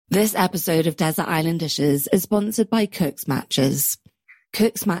This episode of Desert Island Dishes is sponsored by Cook's Matches.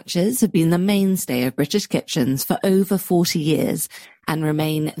 Cook's Matches have been the mainstay of British kitchens for over 40 years and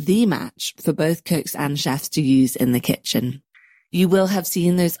remain the match for both cooks and chefs to use in the kitchen. You will have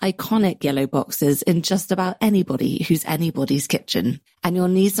seen those iconic yellow boxes in just about anybody who's anybody's kitchen. And you'll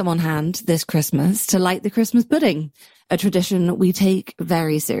need some on hand this Christmas to light the Christmas pudding, a tradition we take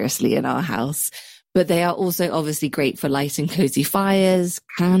very seriously in our house. But they are also obviously great for lighting cozy fires,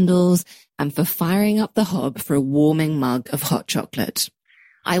 candles, and for firing up the hob for a warming mug of hot chocolate.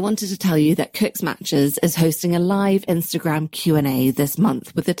 I wanted to tell you that Cook's Matches is hosting a live Instagram Q&A this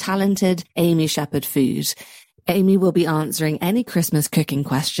month with the talented Amy Shepherd Food. Amy will be answering any Christmas cooking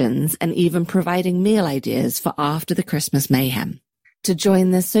questions and even providing meal ideas for after the Christmas mayhem. To join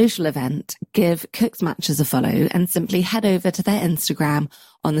this social event, give Cook's Matches a follow and simply head over to their Instagram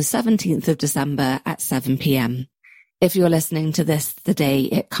on the 17th of December at 7 p.m. If you're listening to this the day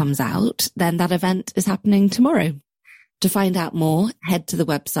it comes out, then that event is happening tomorrow. To find out more, head to the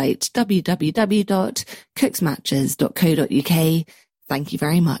website www.cooksmatches.co.uk. Thank you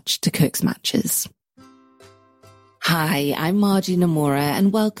very much to Cook's Matches. Hi, I'm Margie Nomura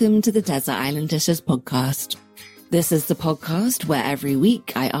and welcome to the Desert Island Dishes podcast. This is the podcast where every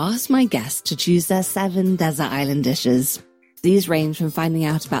week I ask my guests to choose their 7 desert island dishes. These range from finding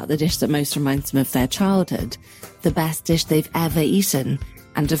out about the dish that most reminds them of their childhood, the best dish they've ever eaten,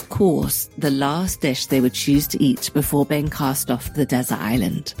 and of course, the last dish they would choose to eat before being cast off the desert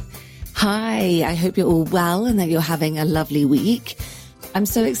island. Hi, I hope you're all well and that you're having a lovely week. I'm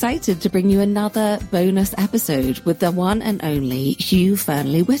so excited to bring you another bonus episode with the one and only Hugh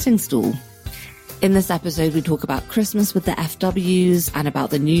Fearnley-Whittingstall. In this episode, we talk about Christmas with the FWs and about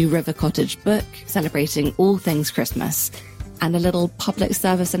the new River Cottage book, celebrating all things Christmas. And a little public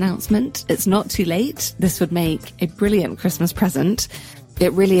service announcement. It's not too late. This would make a brilliant Christmas present.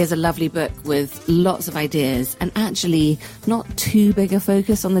 It really is a lovely book with lots of ideas and actually not too big a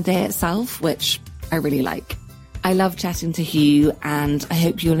focus on the day itself, which I really like. I love chatting to Hugh and I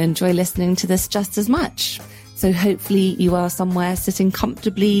hope you'll enjoy listening to this just as much. So hopefully you are somewhere sitting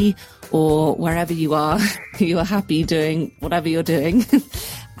comfortably or wherever you are happy doing whatever you're doing.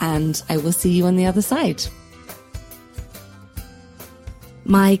 And I will see you on the other side.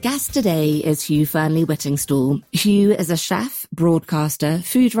 My guest today is Hugh Fearnley-Whittingstall. Hugh is a chef, broadcaster,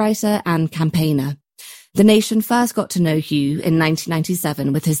 food writer and campaigner. The nation first got to know Hugh in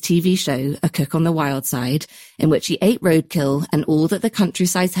 1997 with his TV show, A Cook on the Wild Side, in which he ate roadkill and all that the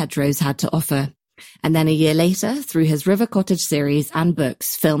countryside's hedgerows had to offer. And then a year later, through his River Cottage series and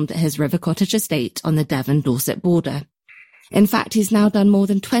books filmed at his River Cottage estate on the Devon-Dorset border. In fact, he's now done more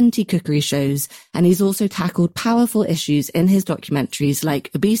than 20 cookery shows, and he's also tackled powerful issues in his documentaries like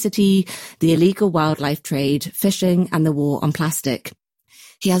obesity, the illegal wildlife trade, fishing, and the war on plastic.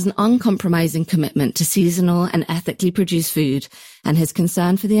 He has an uncompromising commitment to seasonal and ethically produced food, and his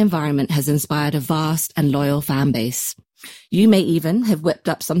concern for the environment has inspired a vast and loyal fan base. You may even have whipped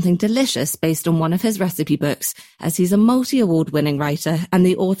up something delicious based on one of his recipe books, as he's a multi-award-winning writer and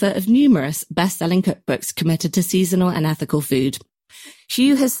the author of numerous best-selling cookbooks committed to seasonal and ethical food.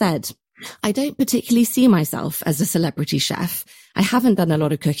 Hugh has said, "I don't particularly see myself as a celebrity chef. I haven't done a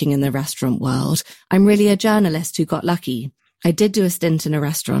lot of cooking in the restaurant world. I'm really a journalist who got lucky. I did do a stint in a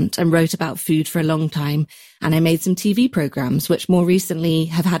restaurant and wrote about food for a long time, and I made some TV programs which more recently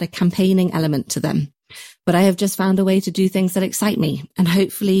have had a campaigning element to them. But I have just found a way to do things that excite me, and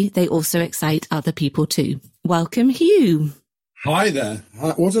hopefully they also excite other people too." Welcome, Hugh. Hi there.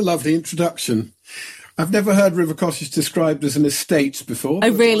 What a lovely introduction. I've never heard River Cottage described as an estate before.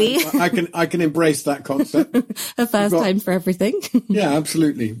 Oh, really? I can embrace that concept. A first time for everything. Yeah,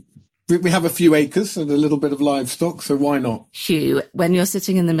 absolutely. We have a few acres and a little bit of livestock, so why not? Hugh, when you're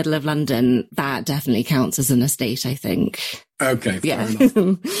sitting in the middle of London, that definitely counts as an estate, I think. Okay, fair yeah.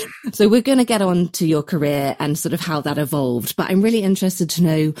 enough. So we're going to get on to your career and sort of how that evolved. But I'm really interested to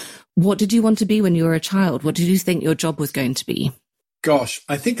know, what did you want to be when you were a child? What did you think your job was going to be? Gosh,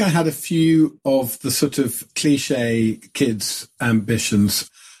 I think I had a few of the sort of cliche kids' ambitions.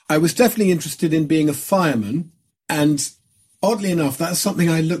 I was definitely interested in being a fireman, and oddly enough, that's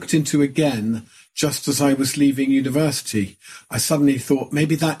something I looked into again just as I was leaving university. I suddenly thought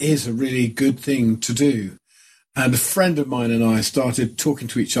maybe that is a really good thing to do. And a friend of mine and I started talking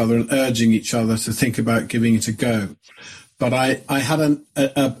to each other and urging each other to think about giving it a go. But I had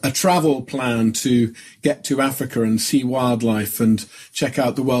a travel plan to get to Africa and see wildlife and check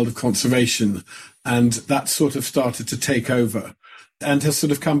out the world of conservation. And that sort of started to take over and has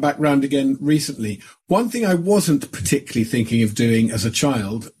sort of come back round again recently. One thing I wasn't particularly thinking of doing as a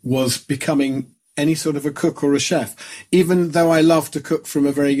child was becoming any sort of a cook or a chef, even though I love to cook from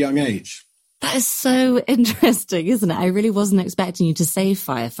a very young age. That is so interesting, isn't it? I really wasn't expecting you to say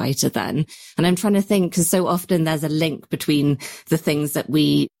firefighter then. And I'm trying to think, because so often there's a link between the things that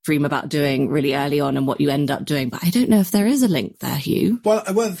we dream about doing really early on and what you end up doing. But I don't know if there is a link there, Hugh. Well,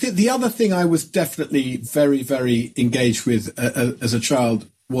 the other thing I was definitely very, very engaged with as a child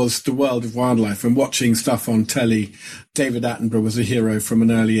was the world of wildlife and watching stuff on telly. David Attenborough was a hero from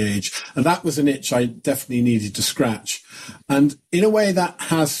an early age. And that was an itch I definitely needed to scratch. And in a way that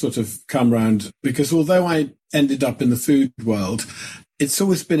has sort of come round, because although I ended up in the food world, it's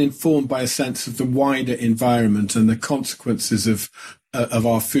always been informed by a sense of the wider environment and the consequences of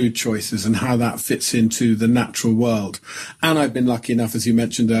our food choices and how that fits into the natural world. And I've been lucky enough, as you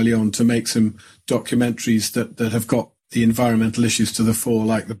mentioned early on, to make some documentaries that have got the environmental issues to the fore,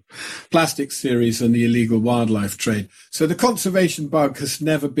 like the plastics series and the illegal wildlife trade. So the conservation bug has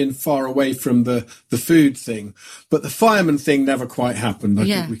never been far away from the food thing, but the fireman thing never quite happened. I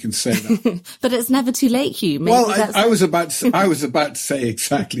think we can say that. But it's never too late, Hugh. Maybe I was about to say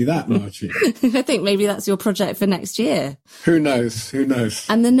exactly that, Margie. I think maybe that's your project for next year. Who knows? Who knows?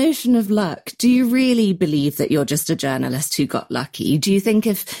 And the notion of luck, do you really believe that you're just a journalist who got lucky? Do you think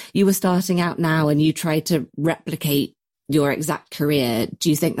if you were starting out now and you tried to replicate your exact career, do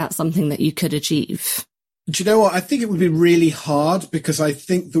you think that's something that you could achieve? Do you know what? I think it would be really hard, because I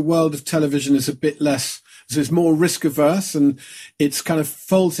think the world of television is a bit less, it's more risk averse, and it's kind of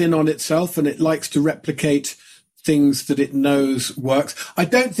folds in on itself and it likes to replicate things that it knows works. I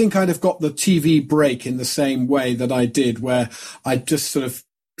don't think I'd have got the TV break in the same way that I did, where I just sort of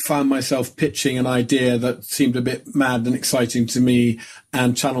found myself pitching an idea that seemed a bit mad and exciting to me,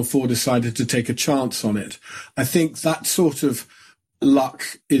 and Channel 4 decided to take a chance on it. I think that sort of luck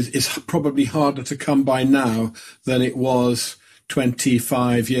is probably harder to come by now than it was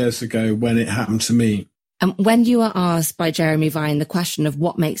 25 years ago when it happened to me. And when you were asked by Jeremy Vine the question of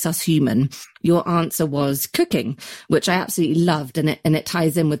what makes us human, your answer was cooking, which I absolutely loved. And it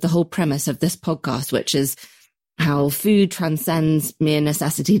ties in with the whole premise of this podcast, which is how food transcends mere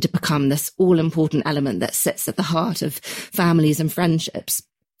necessity to become this all-important element that sits at the heart of families and friendships.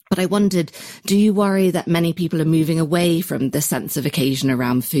 But I wondered, do you worry that many people are moving away from the sense of occasion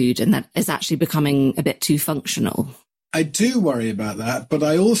around food and that it's actually becoming a bit too functional? I do worry about that, but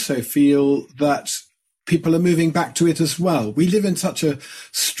I also feel that people are moving back to it as well. We live in such a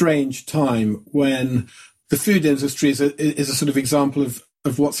strange time when the food industry is a sort of example of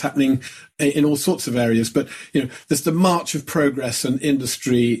what's happening in all sorts of areas. But, there's the march of progress and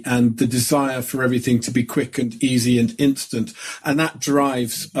industry and the desire for everything to be quick and easy and instant. And that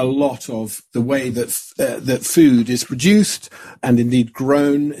drives a lot of the way that food is produced and indeed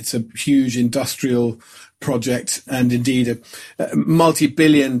grown. It's a huge industrial project and indeed a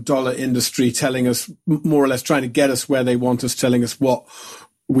multi-billion-dollar industry telling us, more or less trying to get us where they want us, telling us what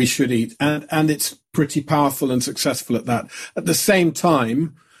we should eat. And it's pretty powerful and successful at that. At the same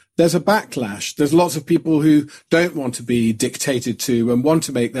time, there's a backlash. There's lots of people who don't want to be dictated to and want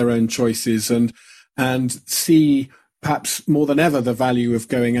to make their own choices and see perhaps more than ever the value of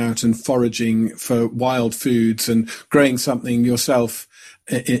going out and foraging for wild foods and growing something yourself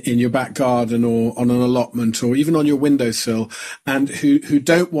in your back garden or on an allotment or even on your windowsill, and who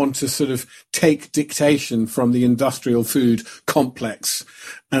don't want to sort of take dictation from the industrial food complex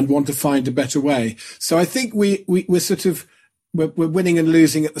and want to find a better way. So I think we're winning and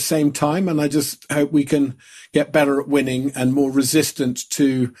losing at the same time, and I just hope we can get better at winning and more resistant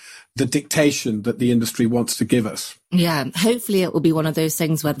to the dictation that the industry wants to give us. Yeah, hopefully it will be one of those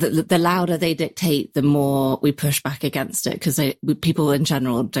things where the louder they dictate, the more we push back against it, because people in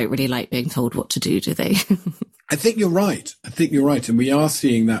general don't really like being told what to do they? I think you're right. And we are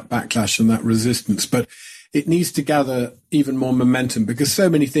seeing that backlash and that resistance, but it needs to gather even more momentum because so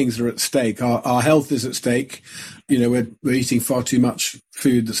many things are at stake. Our health is at stake. We're eating far too much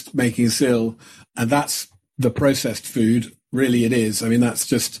food that's making us ill, and that's the processed food. Really, it is. I mean, that's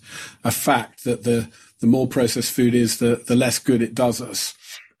just a fact that the more processed food is, the less good it does us.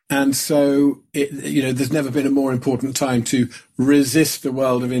 And so, there's never been a more important time to resist the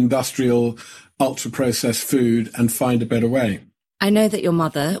world of industrial, ultra-processed food and find a better way. I know that your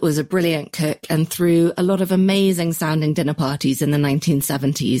mother was a brilliant cook and threw a lot of amazing sounding dinner parties in the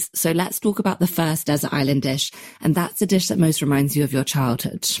 1970s. So let's talk about the first desert island dish. And that's a dish that most reminds you of your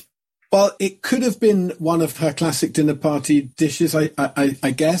childhood. Well, it could have been one of her classic dinner party dishes,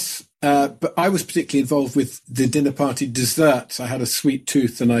 I guess. But I was particularly involved with the dinner party desserts. I had a sweet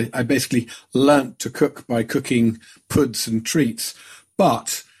tooth and I basically learnt to cook by cooking puds and treats.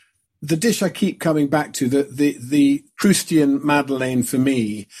 But the dish I keep coming back to, the Proustian Madeleine for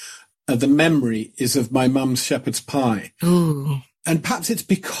me, the memory is of my mum's shepherd's pie. Ooh. And perhaps it's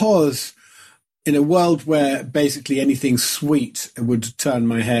because in a world where basically anything sweet would turn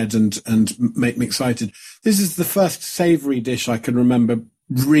my head and make me excited, this is the first savoury dish I can remember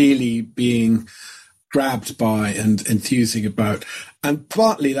really being grabbed by and enthusing about. And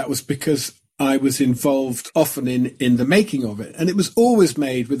partly that was because I was involved often in the making of it. And it was always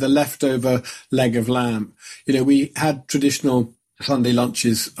made with a leftover leg of lamb. You know, we had traditional Sunday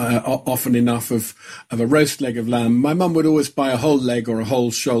lunches, often enough of a roast leg of lamb. My mum would always buy a whole leg or a whole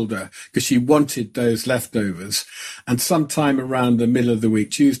shoulder because she wanted those leftovers. And sometime around the middle of the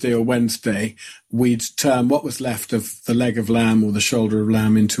week, Tuesday or Wednesday, we'd turn what was left of the leg of lamb or the shoulder of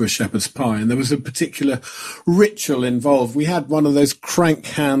lamb into a shepherd's pie. And there was a particular ritual involved. We had one of those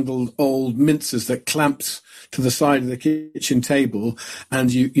crank-handled old mincers that clamps to the side of the kitchen table,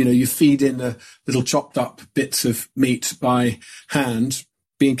 and you feed in the little chopped up bits of meat by hand,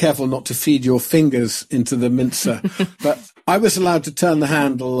 being careful not to feed your fingers into the mincer. But I was allowed to turn the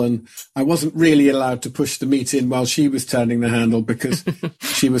handle, and I wasn't really allowed to push the meat in while she was turning the handle because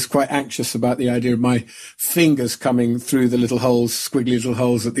she was quite anxious about the idea of my fingers coming through the little holes, squiggly little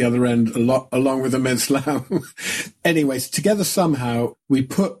holes at the other end, along with the minced lamb. Anyways, together somehow we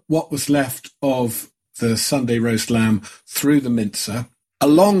put what was left of the Sunday roast lamb through the mincer,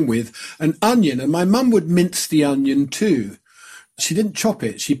 along with an onion. And my mum would mince the onion too. She didn't chop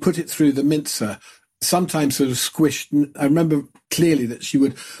it. She put it through the mincer, sometimes sort of squished. I remember clearly that she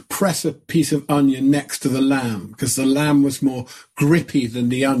would press a piece of onion next to the lamb because the lamb was more grippy than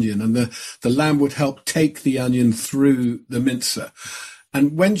the onion, and the lamb would help take the onion through the mincer.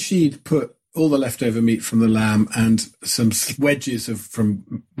 And when she'd put all the leftover meat from the lamb and some wedges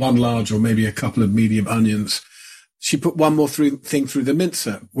from one large or maybe a couple of medium onions, she put one more thing through the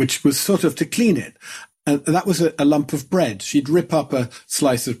mincer, which was sort of to clean it. And that was a lump of bread. She'd rip up a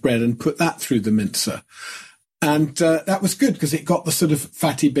slice of bread and put that through the mincer. And that was good because it got the sort of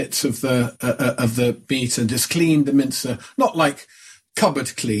fatty bits of the meat and just cleaned the mincer, not like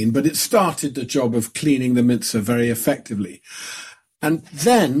cupboard clean, but it started the job of cleaning the mincer very effectively. And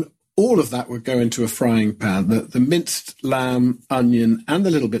then all of that would go into a frying pan. The minced lamb, onion, and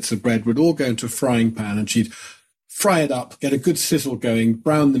the little bits of bread would all go into a frying pan, and she'd fry it up, get a good sizzle going,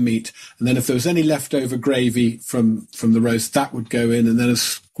 brown the meat, and then if there was any leftover gravy from the roast, that would go in, and then a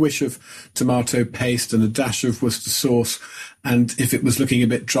squish of tomato paste and a dash of Worcester sauce, and if it was looking a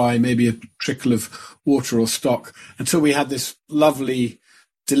bit dry, maybe a trickle of water or stock, until we had this lovely,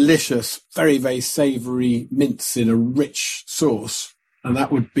 delicious, very, very savoury mince in a rich sauce. And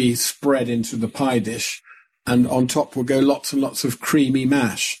that would be spread into the pie dish. And on top would go lots and lots of creamy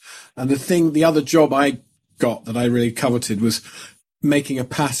mash. And the other job I got that I really coveted was making a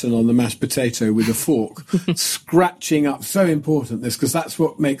pattern on the mashed potato with a fork, scratching up. So important, this, because that's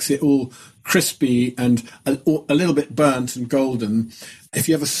what makes it all crispy and a little bit burnt and golden. If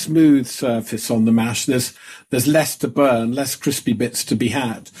you have a smooth surface on the mash, there's less to burn, less crispy bits to be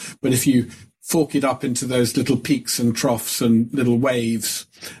had. But if you fork it up into those little peaks and troughs and little waves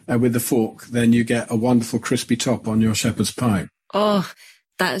with the fork, then you get a wonderful crispy top on your shepherd's pie. Oh,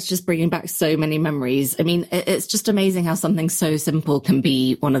 that is just bringing back so many memories. I mean, it's just amazing how something so simple can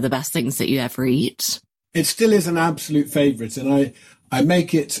be one of the best things that you ever eat. It still is an absolute favourite, and I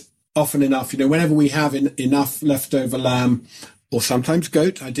make it often enough. You know, whenever we have enough leftover lamb or sometimes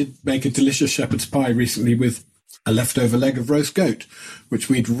goat. I did make a delicious shepherd's pie recently with a leftover leg of roast goat, which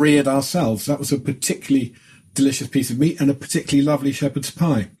we'd reared ourselves. That was a particularly delicious piece of meat and a particularly lovely shepherd's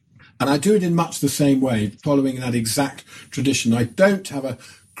pie. And I do it in much the same way, following that exact tradition. I don't have a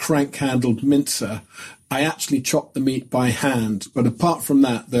crank-handled mincer. I actually chop the meat by hand. But apart from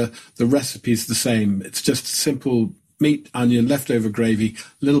that, the recipe is the same. It's just simple meat, onion, leftover gravy,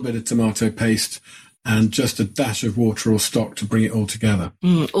 a little bit of tomato paste, and just a dash of water or stock to bring it all together.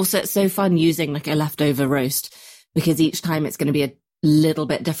 Also, it's so fun using like a leftover roast, because each time it's going to be a little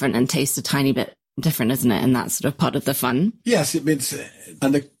bit different and taste a tiny bit different, isn't it? And that's sort of part of the fun. Yes, and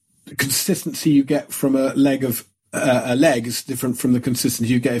the consistency you get from a leg is different from the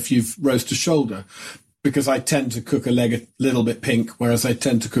consistency you get if you've roasted a shoulder, because I tend to cook a leg a little bit pink, whereas I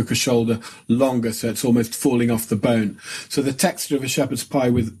tend to cook a shoulder longer, so it's almost falling off the bone. So the texture of a shepherd's pie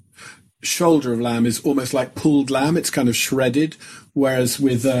with shoulder of lamb is almost like pulled lamb. It's kind of shredded, whereas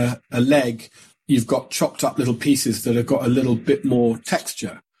with a leg, you've got chopped up little pieces that have got a little bit more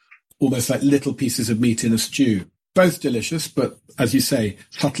texture, almost like little pieces of meat in a stew. Both delicious, but as you say,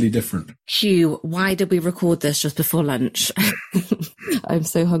 subtly different. Hugh, why did we record this just before lunch? I'm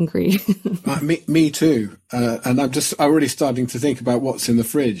so hungry. Me too. And I'm already starting to think about what's in the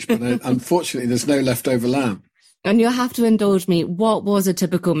fridge, but unfortunately there's no leftover lamb. And you'll have to indulge me. What was a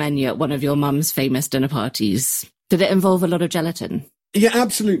typical menu at one of your mum's famous dinner parties? Did it involve a lot of gelatin? Yeah,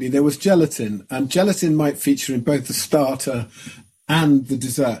 absolutely. There was gelatin, and gelatin might feature in both the starter and the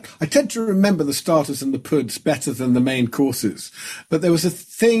dessert. I tend to remember the starters and the puds better than the main courses. But there was a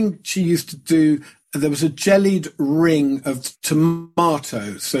thing she used to do. There was a jellied ring of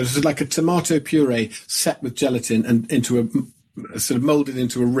tomatoes. So it was like a tomato puree set with gelatin and into a sort of molded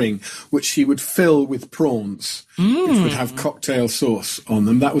into a ring, which she would fill with prawns, which would have cocktail sauce on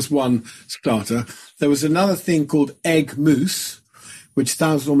them. That was one starter. There was another thing called egg mousse, which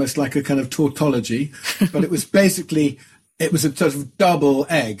sounds almost like a kind of tautology, but it was basically, it was a sort of double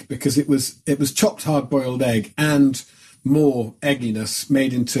egg because it was chopped hard-boiled egg and more egginess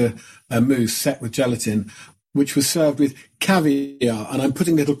made into a mousse set with gelatin, which was served with caviar. And I'm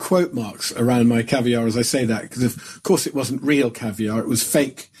putting little quote marks around my caviar as I say that, because of course it wasn't real caviar. It was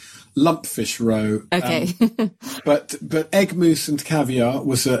fake lumpfish roe. Okay. But egg mousse and caviar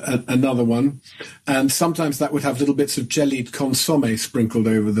was another one. And sometimes that would have little bits of jellied consomme sprinkled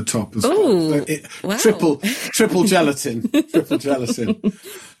over the top as well. So wow. Triple gelatin. Triple gelatin.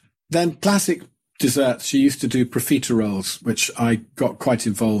 Then classic desserts, she used to do profiteroles, which I got quite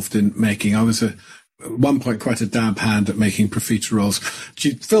involved in making. I was at one point quite a dab hand at making profiteroles.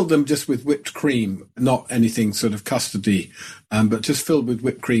 She filled them just with whipped cream, not anything sort of custardy, but just filled with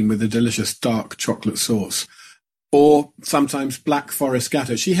whipped cream with a delicious dark chocolate sauce. Or sometimes Black Forest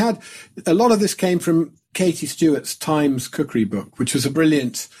Gatto. She had, a lot of this came from Katie Stewart's Times cookery book, which was a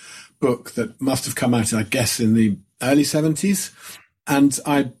brilliant book that must have come out, I guess, in the early 70s. And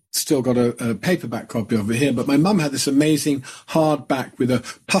I still got a paperback copy of it here. But my mum had this amazing hardback with a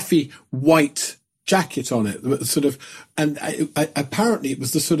puffy white jacket on it, sort of, and apparently it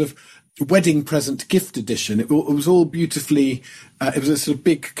was the sort of wedding present gift edition. It was all beautifully, it was a sort of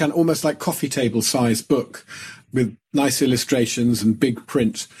big, kind of almost like coffee table size book with nice illustrations and big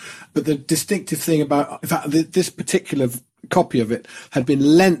print. But the distinctive thing about, in fact, this particular copy of it had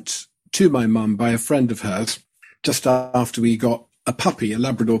been lent to my mum by a friend of hers just after we got a puppy, a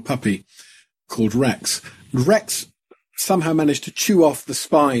Labrador puppy called Rex. Rex somehow managed to chew off the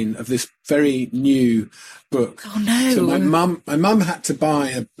spine of this very new book. Oh no! So my mum had to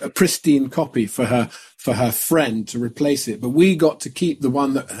buy a pristine copy for her friend to replace it, but we got to keep the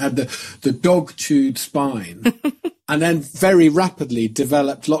one that had the dog chewed spine, and then very rapidly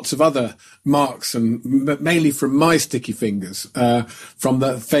developed lots of other marks, and mainly from my sticky fingers, from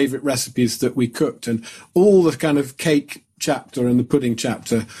the favourite recipes that we cooked, and all the kind of cake chapter and the pudding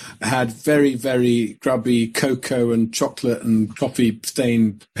chapter had very, very grubby cocoa and chocolate and coffee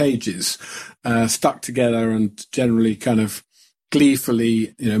stained pages stuck together and generally kind of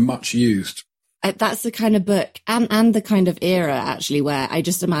gleefully, much used. That's the kind of book and the kind of era, actually, where I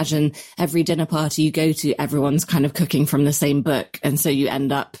just imagine every dinner party you go to, everyone's kind of cooking from the same book. And so you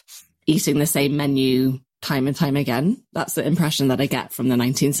end up eating the same menu time and time again. That's the impression that I get from the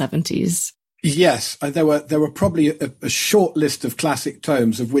 1970s. Yes, there were probably a short list of classic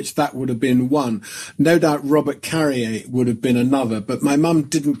tomes, of which that would have been one. No doubt Robert Carrier would have been another, but my mum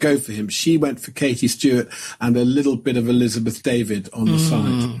didn't go for him. She went for Katie Stewart and a little bit of Elizabeth David on the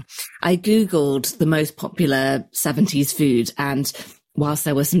side. I Googled the most popular 70s food, and whilst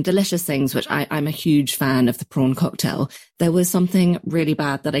there were some delicious things, which I'm a huge fan of the prawn cocktail, there was something really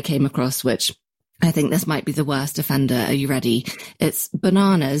bad that I came across, which I think this might be the worst offender. Are you ready? It's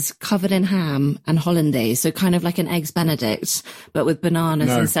bananas covered in ham and hollandaise. So kind of like an Eggs Benedict, but with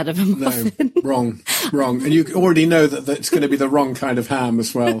bananas instead of a muffin. No, wrong. And you already know that it's going to be the wrong kind of ham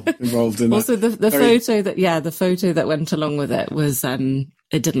as well involved in also, that. the photo that went along with it was,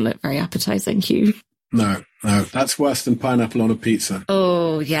 it didn't look very appetizing, Hugh. No, that's worse than pineapple on a pizza.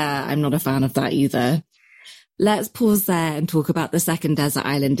 Oh yeah, I'm not a fan of that either. Let's pause there and talk about the second desert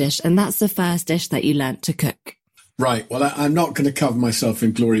island dish. And that's the first dish that you learnt to cook. Right. Well, I'm not going to cover myself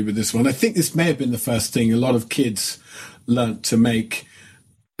in glory with this one. I think this may have been the first thing a lot of kids learnt to make.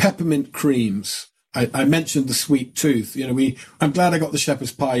 Peppermint creams. I mentioned the sweet tooth. I'm glad I got the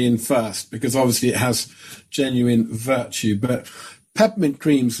shepherd's pie in first, because obviously it has genuine virtue. But peppermint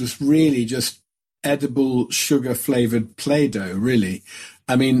creams was really just edible sugar-flavoured Play-Doh, really.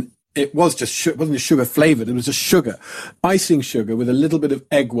 I mean, it was just, it wasn't sugar flavoured, it was just sugar. Icing sugar with a little bit of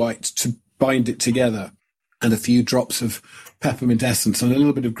egg white to bind it together and a few drops of peppermint essence and a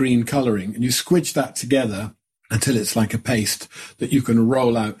little bit of green colouring. And you squidge that together until it's like a paste that you can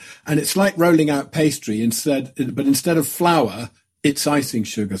roll out. And it's like rolling out pastry but instead of flour, it's icing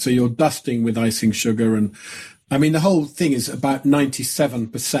sugar. So you're dusting with icing sugar. And I mean, the whole thing is about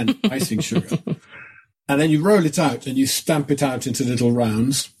 97% icing sugar. And then you roll it out and you stamp it out into little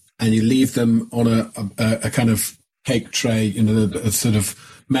rounds. And you leave them on a kind of cake tray, a sort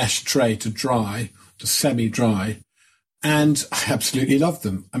of mesh tray to dry, to semi-dry. And I absolutely loved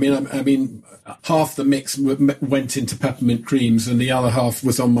them. I mean, half the mix went into peppermint creams and the other half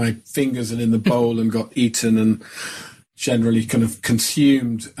was on my fingers and in the bowl and got eaten and generally kind of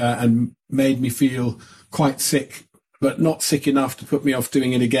consumed and made me feel quite sick, but not sick enough to put me off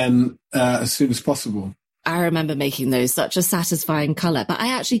doing it again as soon as possible. I remember making those, such a satisfying colour. But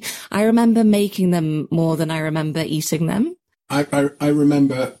I remember making them more than I remember eating them. I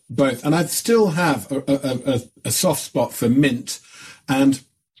remember both. And I still have a soft spot for mint. And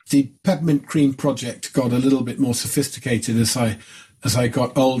the peppermint cream project got a little bit more sophisticated as I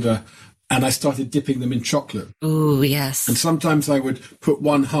got older. And I started dipping them in chocolate. Oh, yes. And sometimes I would put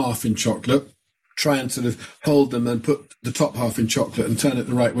one half in chocolate, try and sort of hold them and put the top half in chocolate and turn it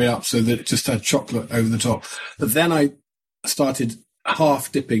the right way up so that it just had chocolate over the top. But then I started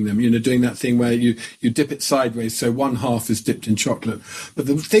half dipping them, doing that thing where you dip it sideways, so one half is dipped in chocolate. But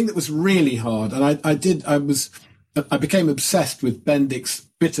the thing that was really hard, and I became obsessed with Bendix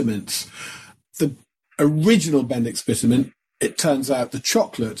Bittermints. The original Bendix Bittermint, it turns out the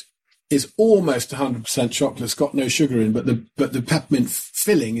chocolate is almost 100% chocolate. It's got no sugar in, but the peppermint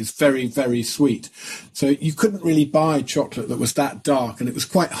filling is very, very sweet. So you couldn't really buy chocolate that was that dark, and it was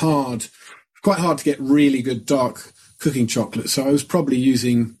quite hard to get really good dark cooking chocolate. So I was probably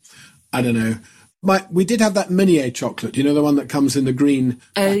using, I don't know, we did have that Meunier chocolate, the one that comes in the green.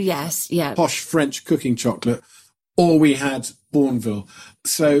 Oh, yes, yeah. Posh French cooking chocolate. Or we had Bourneville.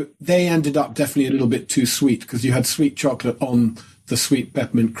 So they ended up definitely a little bit too sweet because you had sweet chocolate on the sweet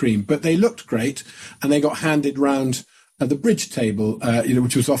peppermint cream. But they looked great, and they got handed round at the bridge table,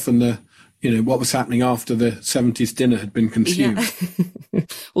 which was often what was happening after the 70s dinner had been consumed. Yeah.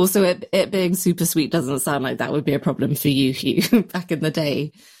 Also, it being super sweet doesn't sound like that would be a problem for you, Hugh, back in the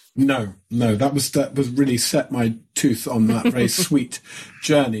day. No, that was really set my tooth on that very sweet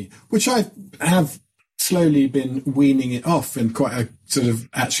journey, which I have slowly been weaning it off in quite a sort of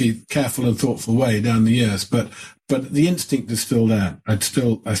actually careful and thoughtful way down the years. But the instinct is still there. I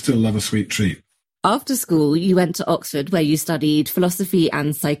still love a sweet treat. After school, you went to Oxford, where you studied philosophy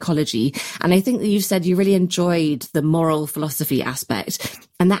and psychology. And I think that you've said you really enjoyed the moral philosophy aspect,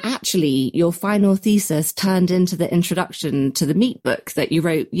 and that actually your final thesis turned into the introduction to the meat book that you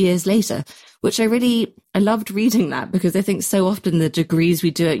wrote years later, which I loved reading that, because I think so often the degrees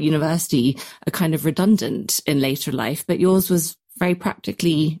we do at university are kind of redundant in later life, but yours was very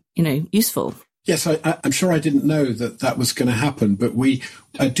practically, useful. Yes, I'm sure I didn't know that was going to happen, but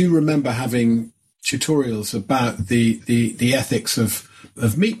I do remember having tutorials about the ethics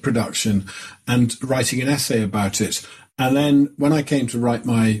of meat production and writing an essay about it. And then when I came to write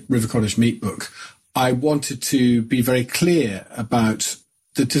my River Cottage meat book, I wanted to be very clear about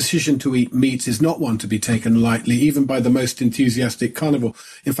the decision to eat meat is not one to be taken lightly, even by the most enthusiastic carnivore.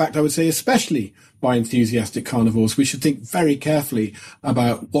 In fact, I would say especially by enthusiastic carnivores, we should think very carefully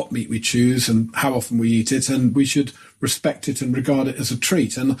about what meat we choose and how often we eat it, and we should respect it and regard it as a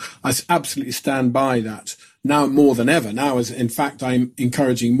treat. And I absolutely stand by that now more than ever. Now, as in fact, I'm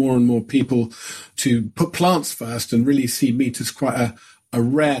encouraging more and more people to put plants first and really see meat as quite a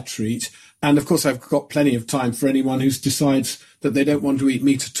rare treat. And of course, I've got plenty of time for anyone who decides that they don't want to eat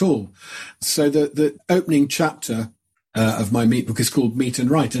meat at all. So the opening chapter of my meat book is called Meat and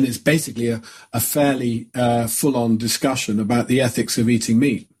Right, and it's basically a fairly full-on discussion about the ethics of eating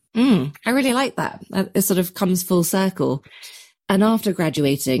meat. I really like that. It sort of comes full circle. And after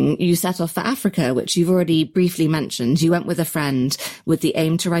graduating, you set off for Africa, which you've already briefly mentioned. You went with a friend with the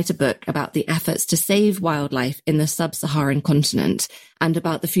aim to write a book about the efforts to save wildlife in the sub-Saharan continent and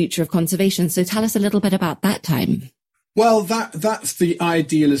about the future of conservation. So tell us a little bit about that time. Well, that's the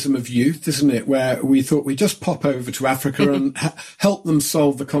idealism of youth, isn't it? Where we thought we'd just pop over to Africa and help them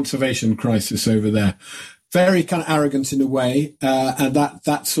solve the conservation crisis over there. Very kind of arrogant in a way, and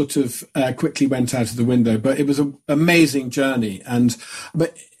that sort of quickly went out of the window. But it was an amazing journey,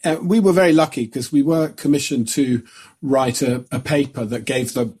 but we were very lucky because we were commissioned to write a paper that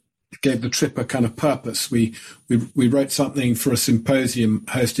gave the trip a kind of purpose. We wrote something for a symposium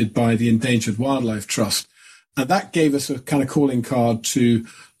hosted by the Endangered Wildlife Trust. And that gave us a kind of calling card to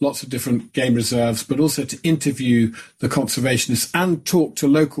lots of different game reserves, but also to interview the conservationists and talk to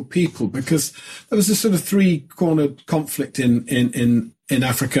local people, because there was a sort of three-cornered conflict in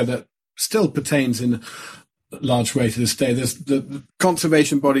Africa that still pertains in a large way to this day. There's the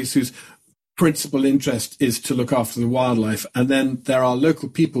conservation bodies whose principal interest is to look after the wildlife, and then there are local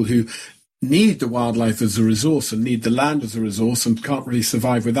people who need the wildlife as a resource and need the land as a resource and can't really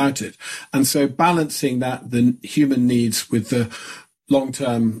survive without it. And so balancing the human needs with the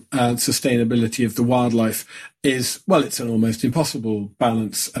long-term sustainability of the wildlife is, well, it's an almost impossible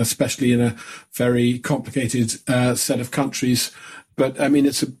balance, especially in a very complicated set of countries. But I mean,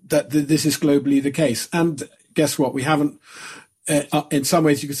 this is globally the case. And guess what? We haven't, in some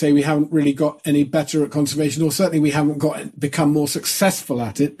ways you could say we haven't really got any better at conservation, or certainly we haven't become more successful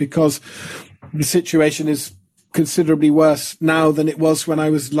at it, because the situation is considerably worse now than it was when I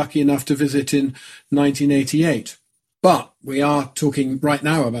was lucky enough to visit in 1988. But we are talking right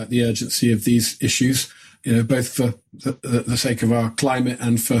now about the urgency of these issues, both for the sake of our climate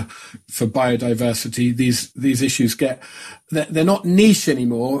and for biodiversity. These issues they're not niche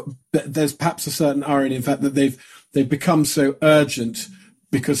anymore, but there's perhaps a certain irony in fact that they've become so urgent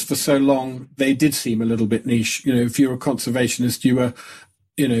because for so long they did seem a little bit niche. If you were a conservationist,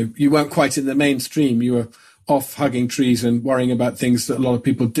 you weren't quite in the mainstream. You were off hugging trees and worrying about things that a lot of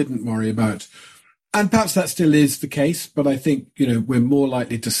people didn't worry about. And perhaps that still is the case, but I think, we're more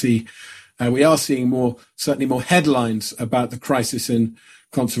likely to see, we are seeing certainly more headlines about the crisis in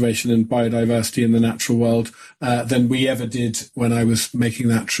conservation and biodiversity in the natural world than we ever did when I was making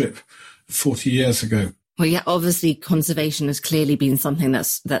that trip 40 years ago. Well, yeah, obviously conservation has clearly been something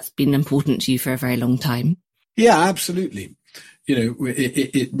that's been important to you for a very long time. Yeah, absolutely.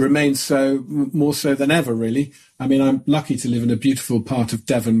 It remains so, more so than ever, really. I mean, I'm lucky to live in a beautiful part of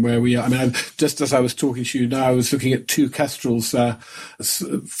Devon where we are. I mean, just as I was talking to you now, I was looking at two kestrels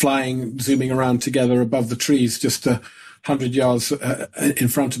zooming around together above the trees, just 100 yards in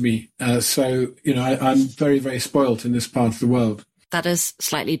front of me. So, I'm very, very spoilt in this part of the world. That is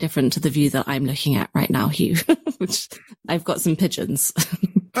slightly different to the view that I'm looking at right now, Hugh, which I've got some pigeons.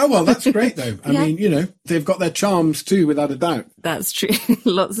 Oh, well, that's great, though. I mean, they've got their charms, too, without a doubt. That's true.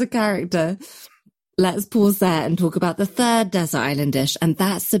 Lots of character. Let's pause there and talk about the third desert island dish, and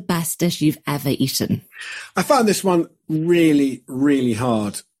that's the best dish you've ever eaten. I found this one really, really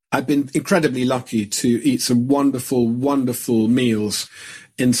hard. I've been incredibly lucky to eat some wonderful, wonderful meals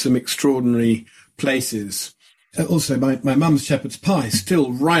in some extraordinary places. Also, my mum's shepherd's pie,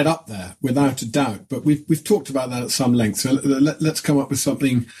 still right up there, without a doubt. But we've talked about that at some length. So let's come up with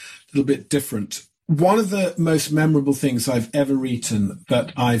something a little bit different. One of the most memorable things I've ever eaten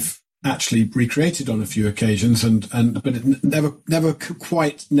that I've actually recreated on a few occasions, but it never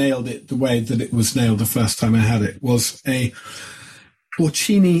quite nailed it the way that it was nailed the first time I had it, was a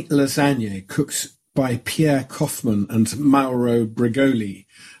porcini lasagne cooked by Pierre Kaufmann and Mauro Brigoli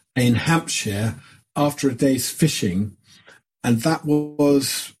in Hampshire after a day's fishing. And that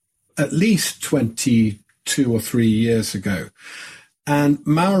was at least 22 or 3 years ago. And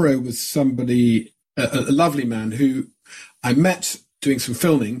Mauro was somebody, a lovely man who I met doing some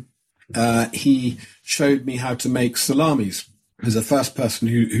filming. He showed me how to make salamis. He was the first person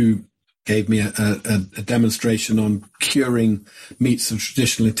who gave me a demonstration on curing meats the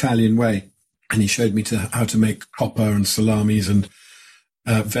traditional Italian way. And he showed me how to make coppa and salamis and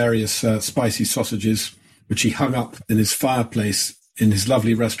various spicy sausages, which he hung up in his fireplace in his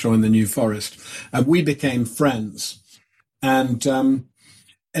lovely restaurant in the New Forest. And we became friends. And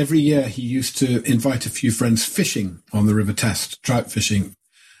every year he used to invite a few friends fishing on the River Test, trout fishing.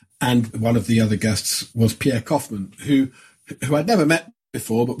 And one of the other guests was Pierre Kaufmann, who I'd never met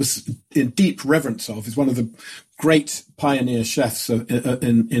before, but was in deep reverence of. He's one of the great pioneer chefs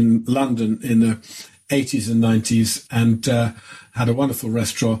in London in the 80s and 90s, and had a wonderful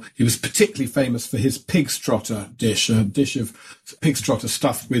restaurant. He was particularly famous for his pig's trotter dish, a dish of pig's trotter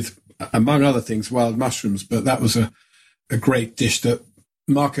stuffed with, among other things, wild mushrooms. But that was a great dish that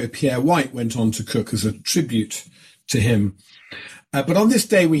Marco Pierre White went on to cook as a tribute to him. But on this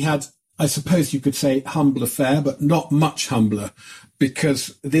day we had, I suppose you could say, humbler fare, but not much humbler,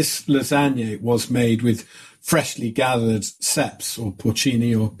 because this lasagne was made with freshly gathered ceps or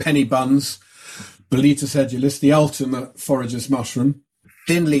porcini or penny buns, Boletus edulis, the ultimate forager's mushroom,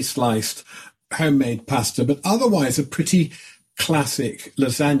 thinly sliced homemade pasta, but otherwise a pretty classic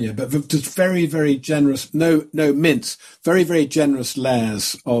lasagna, but just very, very generous, no mince, very, very generous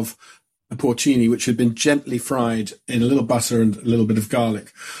layers of porcini, which had been gently fried in a little butter and a little bit of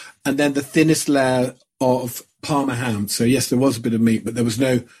garlic. And then the thinnest layer of Parma ham. So yes, there was a bit of meat, but there was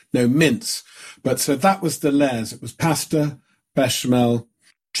no mince. But so that was the layers. It was pasta, bechamel,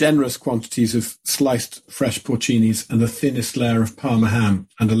 generous quantities of sliced fresh porcinis, and the thinnest layer of Parma ham,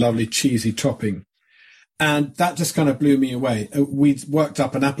 and a lovely cheesy topping. And that just kind of blew me away. We'd worked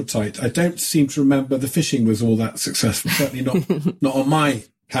up an appetite. I don't seem to remember the fishing was all that successful, certainly not on my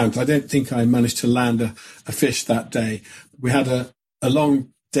count. I don't think I managed to land a fish that day. We had a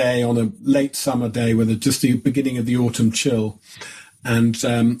long day on a late summer day with just the beginning of the autumn chill. And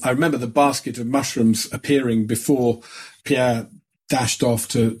I remember the basket of mushrooms appearing before Pierre dashed off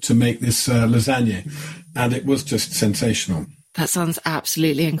to make this lasagne. And it was just sensational. That sounds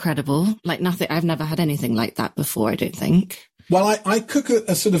absolutely incredible. Like nothing, I've never had anything like that before, I don't think. Well, I cook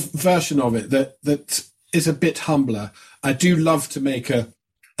a sort of version of it that is a bit humbler. I do love to make a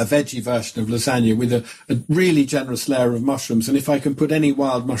veggie version of lasagna with a really generous layer of mushrooms. And if I can put any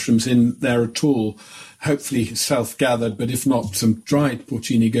wild mushrooms in there at all, hopefully self-gathered, but if not, some dried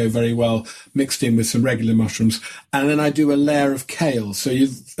porcini go very well, mixed in with some regular mushrooms. And then I do a layer of kale. So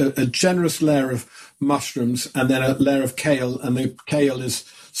you've a generous layer of mushrooms and then a layer of kale, and the kale is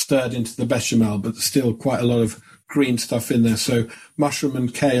stirred into the bechamel, but still quite a lot of green stuff in there. So mushroom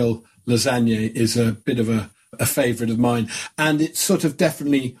and kale lasagna is a bit of a favourite of mine. And it sort of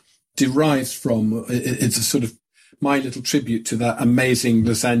definitely derives from, it's a sort of my little tribute to that amazing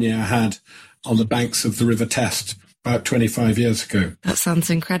lasagna I had on the banks of the River Test about 25 years ago. That sounds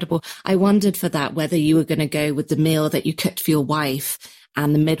incredible. I wondered for that whether you were going to go with the meal that you cooked for your wife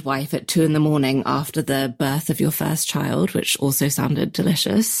and the midwife at 2 a.m. after the birth of your first child, which also sounded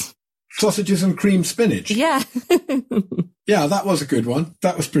delicious. Sausages and cream spinach. Yeah. Yeah, that was a good one.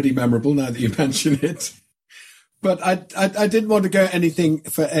 That was pretty memorable now that you mention it. But I didn't want to go anything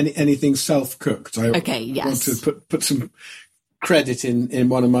self-cooked. I want to put some credit in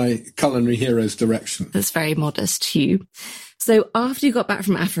one of my culinary heroes' direction. That's very modest, Hugh. So after you got back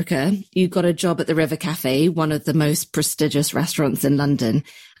from Africa, you got a job at the River Cafe, one of the most prestigious restaurants in London.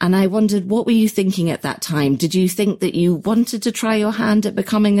 And I wondered, what were you thinking at that time? Did you think that you wanted to try your hand at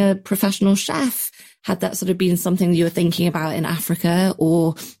becoming a professional chef? Had that sort of been something you were thinking about in Africa,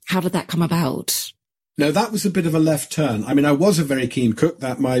 or how did that come about? No, that was a bit of a left turn. I mean, I was a very keen cook.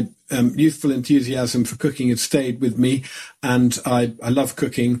 That my youthful enthusiasm for cooking had stayed with me, and I love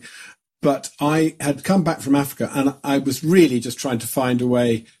cooking. But I had come back from Africa, and I was really just trying to find a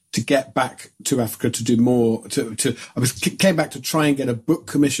way to get back to Africa to do more. Came back to try and get a book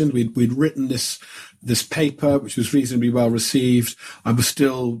commissioned. We'd written this paper, which was reasonably well received. I was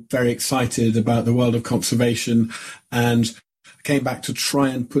still very excited about the world of conservation, and came back to try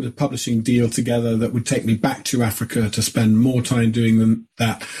and put a publishing deal together that would take me back to Africa to spend more time doing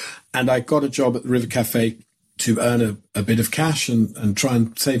that. And I got a job at the River Cafe to earn a bit of cash and try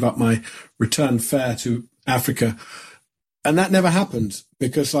and save up my return fare to Africa. And that never happened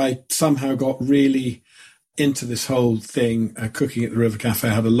because I somehow got really into this whole thing, cooking at the River Cafe.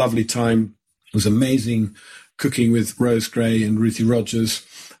 I had a lovely time. It was amazing cooking with Rose Gray and Ruthie Rogers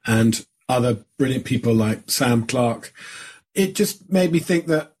and other brilliant people like Sam Clark. It just made me think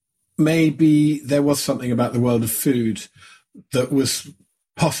that maybe there was something about the world of food that was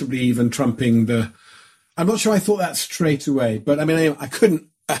possibly even trumping I'm not sure I thought that straight away, but I mean, I couldn't,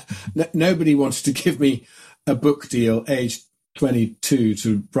 nobody wanted to give me a book deal aged 22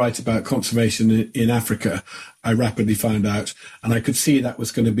 to write about conservation in Africa, I rapidly found out. And I could see that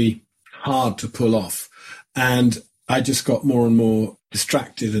was going to be hard to pull off. And I just got more and more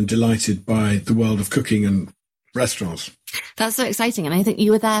distracted and delighted by the world of cooking and restaurants. That's so exciting. And I think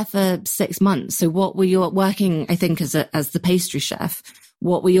you were there for 6 months. So what were you working, I think, as the pastry chef?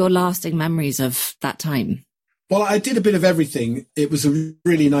 What were your lasting memories of that time? Well, I did a bit of everything. It was a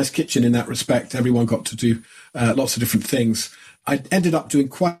really nice kitchen in that respect. Everyone got to do lots of different things. I ended up doing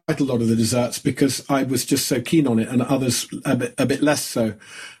quite a lot of the desserts because I was just so keen on it, and others a bit less so.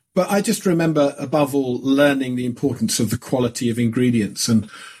 But I just remember, above all, learning the importance of the quality of ingredients. And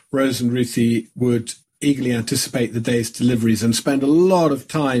Rose and Ruthie would eagerly anticipate the day's deliveries and spend a lot of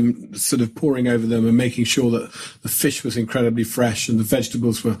time sort of poring over them and making sure that the fish was incredibly fresh and the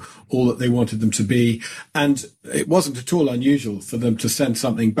vegetables were all that they wanted them to be. And it wasn't at all unusual for them to send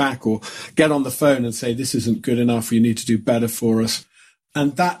something back or get on the phone and say, this isn't good enough, you need to do better for us.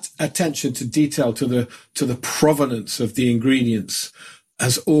 And that attention to detail, to the provenance of the ingredients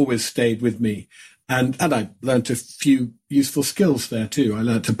has always stayed with me. And I learned a few useful skills there too. I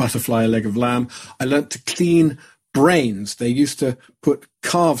learned to butterfly a leg of lamb. I learned to clean brains. They used to put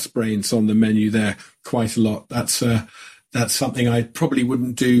calves' brains on the menu there quite a lot. That's something I probably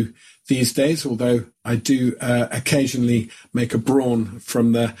wouldn't do these days, although I do occasionally make a brawn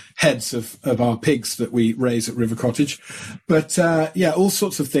from the heads of our pigs that we raise at River Cottage. But all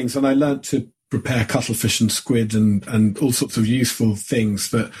sorts of things. And I learned to prepare cuttlefish and squid and all sorts of useful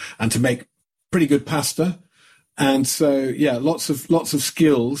things and to make pretty good pasta. And so, lots of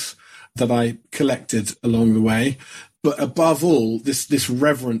skills that I collected along the way. But above all, this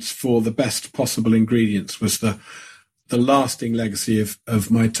reverence for the best possible ingredients was the lasting legacy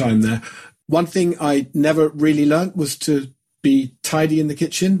of my time there. One thing I never really learnt was to be tidy in the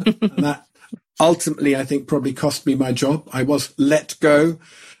kitchen. And that ultimately, I think, probably cost me my job. I was let go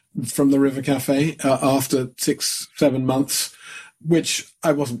from the River Cafe after 6-7 months, which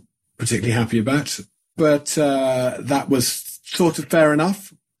I wasn't particularly happy about. But that was sort of fair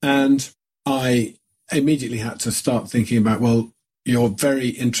enough. And I immediately had to start thinking about, well, you're very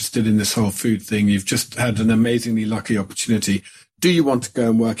interested in this whole food thing. You've just had an amazingly lucky opportunity. Do you want to go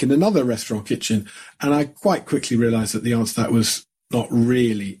and work in another restaurant kitchen? And I quite quickly realized that the answer to that was not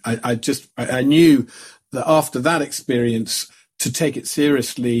really. I knew that after that experience, to take it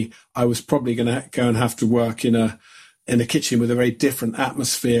seriously, I was probably going to go and have to work in a kitchen with a very different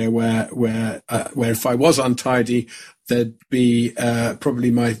atmosphere where if I was untidy, there'd be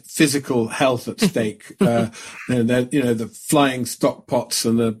probably my physical health at stake. The flying stock pots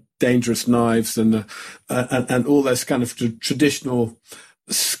and the dangerous knives and all this kind of traditional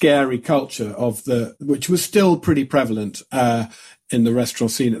scary culture which was still pretty prevalent in the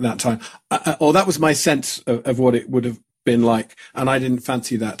restaurant scene at that time. Or that was my sense of what it would have been like, and I didn't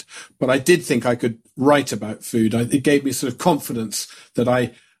fancy that. But I did think I could write about food. It gave me sort of confidence that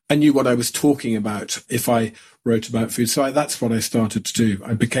I knew what I was talking about if I wrote about food. So that's what I started to do.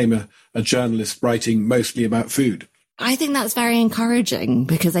 I became a journalist writing mostly about food. I think that's very encouraging,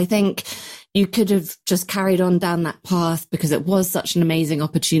 because I think you could have just carried on down that path because it was such an amazing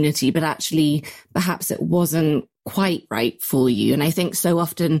opportunity, but actually perhaps it wasn't quite right for you. And I think so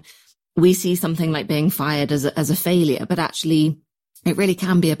often we see something like being fired as a failure, but actually it really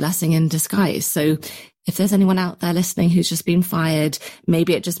can be a blessing in disguise. So if there's anyone out there listening who's just been fired,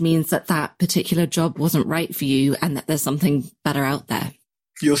 maybe it just means that that particular job wasn't right for you and that there's something better out there.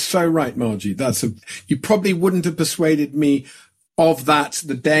 You're so right, Margie. You probably wouldn't have persuaded me of that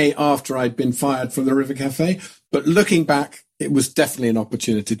the day after I'd been fired from the River Cafe. But looking back, it was definitely an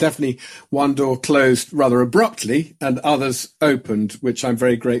opportunity. Definitely one door closed rather abruptly and others opened, which I'm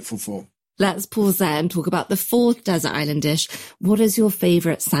very grateful for. Let's pause there and talk about the fourth desert island dish. What is your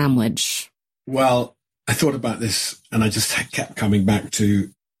favourite sandwich? Well, I thought about this and I just kept coming back to,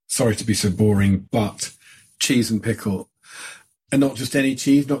 sorry to be so boring, but cheese and pickle. And not just any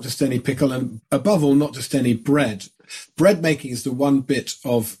cheese, not just any pickle, and above all, not just any bread. Bread making is the one bit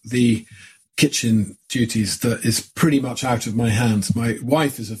of the kitchen duties that is pretty much out of my hands. My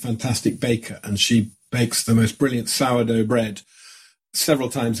wife is a fantastic baker, and she bakes the most brilliant sourdough bread several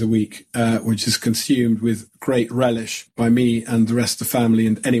times a week, which is consumed with great relish by me and the rest of the family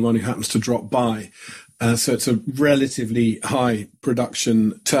and anyone who happens to drop by. So it's a relatively high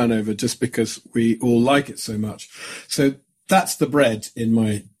production turnover just because we all like it so much. So that's the bread in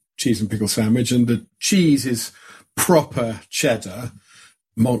my cheese and pickle sandwich. And the cheese is proper cheddar.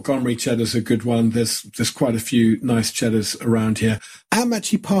 Montgomery cheddar's a good one. There's quite a few nice cheddars around here. I'm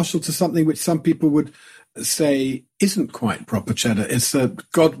actually partial to something which some people would say isn't quite proper cheddar. It's the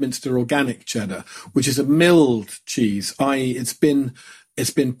Godminster organic cheddar, which is a milled cheese, i.e. it's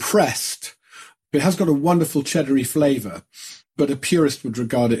been pressed. It has got a wonderful cheddary flavour, but a purist would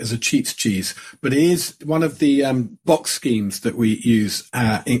regard it as a cheats cheese. But it is one of the box schemes that we use.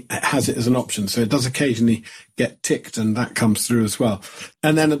 It has it as an option, so it does occasionally get ticked, and that comes through as well.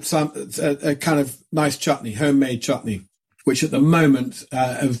 And then a kind of nice chutney, homemade chutney, which at the moment,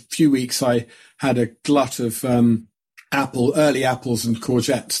 a few weeks, I had a glut of early apples and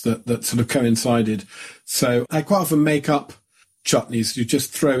courgettes that sort of coincided. So I quite often make up chutneys. You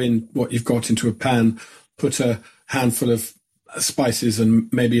just throw in what you've got into a pan, put a handful of spices and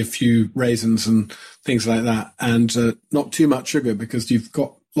maybe a few raisins and things like that, and not too much sugar because you've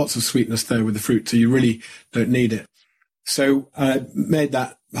got lots of sweetness there with the fruit, so you really don't need it. So I made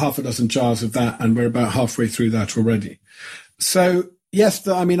that half a dozen jars of that, and we're about halfway through that already. So yes,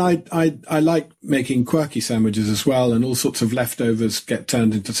 I like making quirky sandwiches as well, and all sorts of leftovers get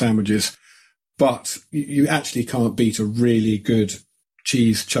turned into sandwiches, but you actually can't beat a really good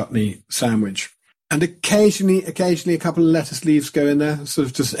cheese chutney sandwich. And occasionally a couple of lettuce leaves go in there, sort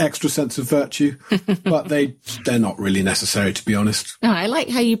of just extra sense of virtue. But they're not really necessary, to be honest. No, I like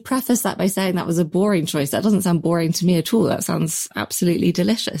how you preface that by saying that was a boring choice. That doesn't sound boring to me at all. That sounds absolutely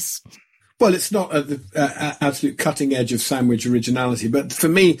delicious. Well, it's not at the absolute cutting edge of sandwich originality, but for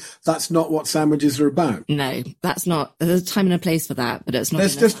me, that's not what sandwiches are about. No, that's not. There's a time and a place for that, but it's not.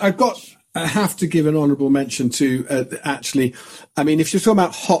 I have to give an honourable mention to, if you're talking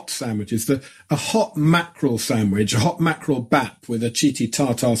about hot sandwiches, a hot mackerel sandwich, a hot mackerel bap with a cheaty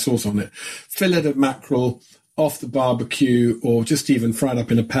tartar sauce on it, fillet of mackerel off the barbecue or just even fried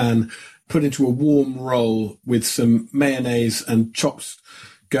up in a pan, put into a warm roll with some mayonnaise and chopped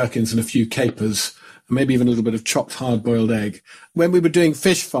gherkins and a few capers, and maybe even a little bit of chopped hard-boiled egg. When we were doing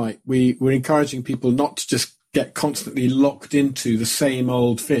Fish Fight, we were encouraging people not to just get constantly locked into the same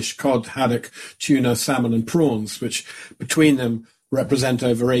old fish, cod, haddock, tuna, salmon and prawns, which between them represent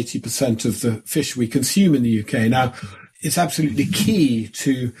over 80% of the fish we consume in the UK. Now, it's absolutely key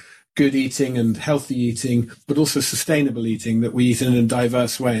to good eating and healthy eating, but also sustainable eating, that we eat in a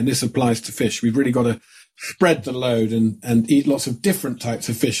diverse way. And this applies to fish. We've really got to spread the load and eat lots of different types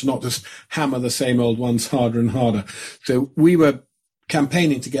of fish, not just hammer the same old ones harder and harder. So we were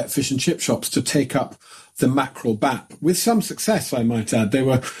campaigning to get fish and chip shops to take up the mackerel BAP with some success, I might add. There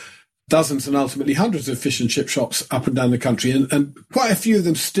were dozens and ultimately hundreds of fish and chip shops up and down the country. And quite a few of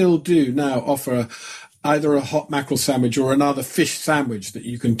them still do now offer either a hot mackerel sandwich or another fish sandwich that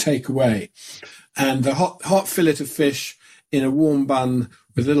you can take away. And the hot fillet of fish in a warm bun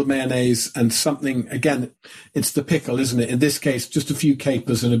with a little mayonnaise and something, again, it's the pickle, isn't it? In this case, just a few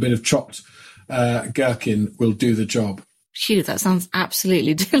capers and a bit of chopped gherkin will do the job. Phew, that sounds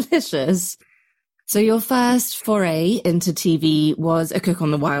absolutely delicious. So your first foray into TV was A Cook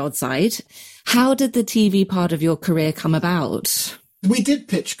on the Wild Side. How did the TV part of your career come about? We did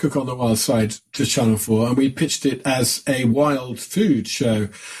pitch Cook on the Wild Side to Channel 4, and we pitched it as a wild food show.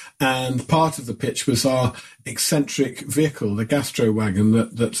 And part of the pitch was our eccentric vehicle, the gastro wagon,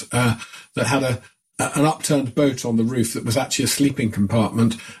 that had an upturned boat on the roof that was actually a sleeping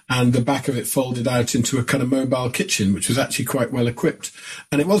compartment, and the back of it folded out into a kind of mobile kitchen, which was actually quite well equipped.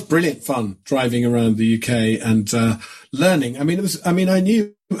 And it was brilliant fun driving around the UK and learning. I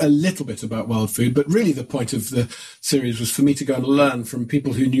knew a little bit about wild food, but really the point of the series was for me to go and learn from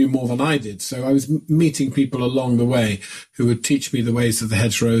people who knew more than I did. So I was meeting people along the way who would teach me the ways of the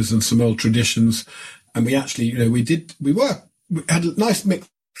hedgerows and some old traditions. And we actually, we had a nice mix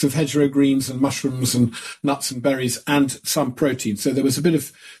of hedgerow greens and mushrooms and nuts and berries and some protein. So there was a bit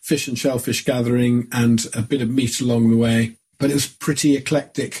of fish and shellfish gathering and a bit of meat along the way, but it was pretty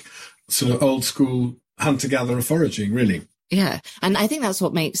eclectic, sort of old school hunter-gatherer foraging, really. Yeah. And I think that's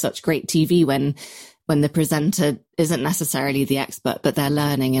what makes such great TV when the presenter isn't necessarily the expert, but they're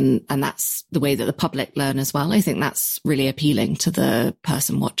learning, and that's the way that the public learn as well. I think that's really appealing to the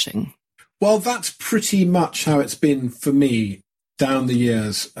person watching. Well, that's pretty much how it's been for me down the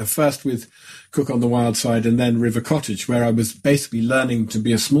years, first with Cook on the Wild Side and then River Cottage, where I was basically learning to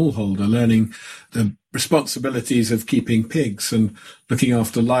be a smallholder, learning the responsibilities of keeping pigs and looking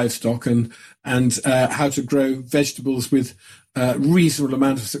after livestock and how to grow vegetables with a reasonable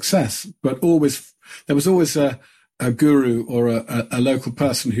amount of success. But there was always a guru or a local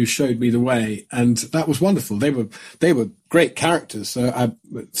person who showed me the way, and that was wonderful. They were great characters. So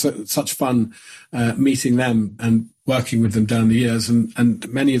such fun meeting them and working with them down the years, and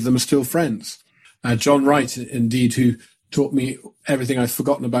many of them are still friends. John Wright, indeed, who taught me everything I'd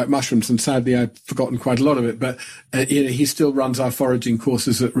forgotten about mushrooms, and sadly I'd forgotten quite a lot of it, but he still runs our foraging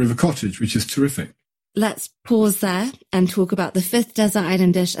courses at River Cottage, which is terrific. Let's pause there and talk about the fifth desert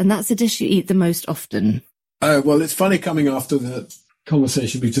island dish, and that's the dish you eat the most often. Oh, well, it's funny coming after the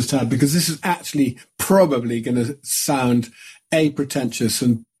conversation we just had, because this is actually probably going to sound A, pretentious,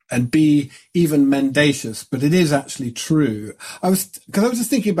 and B, even mendacious, but it is actually true. I was just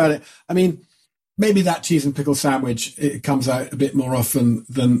thinking about it. I mean, maybe that cheese and pickle sandwich, it comes out a bit more often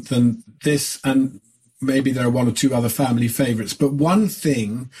than this, and maybe there are one or two other family favourites. But one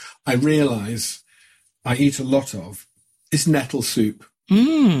thing I realise I eat a lot of is nettle soup.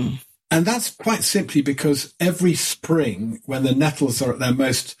 Mm. And that's quite simply because every spring, when the nettles are at their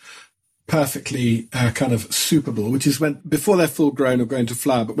most perfectly kind of soupable, which is when before they're full grown or going to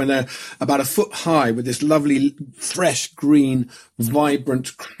flower, but when they're about a foot high with this lovely, fresh, green,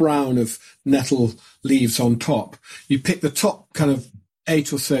 vibrant crown of nettle leaves on top, you pick the top kind of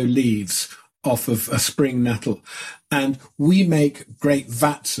 8 or so leaves off of a spring nettle. And we make great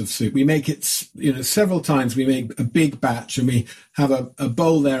vats of soup. We make it, several times. We make a big batch and we have a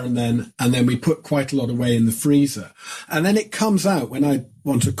bowl there and then we put quite a lot away in the freezer. And then it comes out when I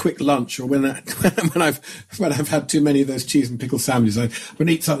want a quick lunch, or when I've had too many of those cheese and pickle sandwiches. I would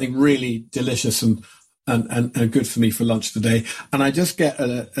eat something really delicious and good for me for lunch today. And I just get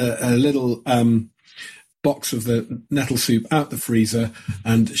a little, box of the nettle soup out the freezer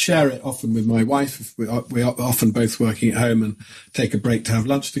and share it often with my wife. We are often both working at home and take a break to have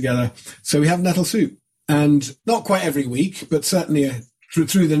lunch together. So we have nettle soup, and not quite every week, but certainly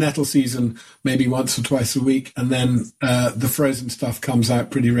through the nettle season, maybe once or twice a week. And then the frozen stuff comes out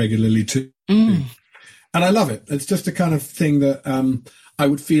pretty regularly too. Mm. And I love it. It's just a kind of thing that I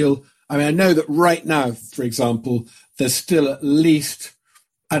would feel. I mean, I know that right now, for example, there's still at least,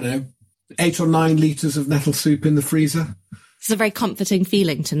 8 or 9 litres of nettle soup in the freezer. It's a very comforting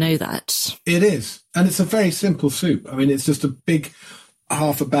feeling to know that. It is. And it's a very simple soup. I mean, it's just a big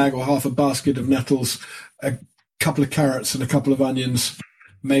half a bag or half a basket of nettles, a couple of carrots and a couple of onions,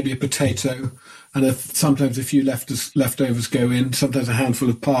 maybe a potato, and sometimes a few leftovers go in, sometimes a handful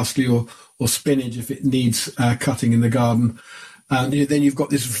of parsley or spinach if it needs cutting in the garden. And then you've got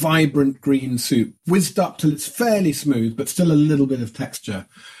this vibrant green soup, whizzed up till it's fairly smooth, but still a little bit of texture.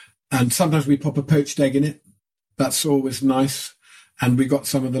 And sometimes we pop a poached egg in it. That's always nice. And we got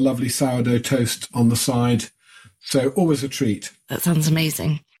some of the lovely sourdough toast on the side. So always a treat. That sounds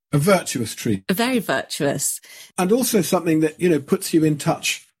amazing. A virtuous treat. Very virtuous. And also something that, puts you in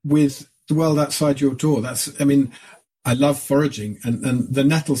touch with the world outside your door. I love foraging, and the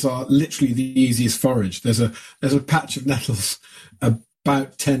nettles are literally the easiest forage. There's a patch of nettles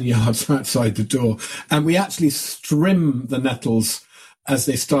about 10 yards outside the door, and we actually trim the nettles as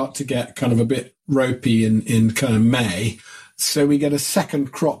they start to get kind of a bit ropey in kind of May. So we get a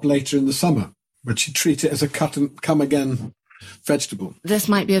second crop later in the summer, but you treat it as a cut and come again vegetable. This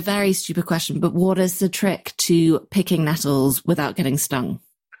might be a very stupid question, but what is the trick to picking nettles without getting stung?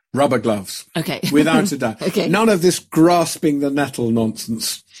 Rubber gloves. Okay. Without a doubt. Okay. None of this grasping the nettle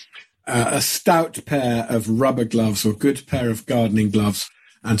nonsense. A stout pair of rubber gloves or good pair of gardening gloves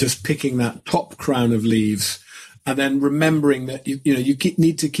and just picking that top crown of leaves, and then remembering that you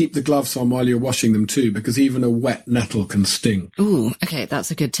need to keep the gloves on while you're washing them too, because even a wet nettle can sting. Ooh, okay.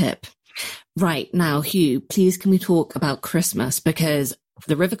 That's a good tip. Right. Now, Hugh, please can we talk about Christmas, because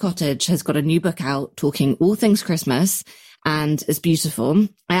the River Cottage has got a new book out talking all things Christmas. And it's beautiful.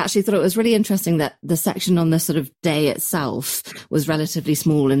 I actually thought it was really interesting that the section on the sort of day itself was relatively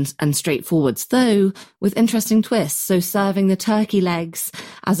small and straightforward, though with interesting twists. So serving the turkey legs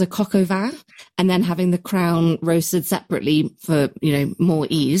as a coq au vin and then having the crown roasted separately for, more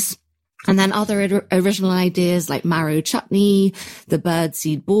ease. And then other original ideas like marrow chutney, the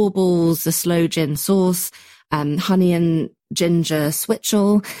birdseed baubles, the sloe gin sauce, honey and ginger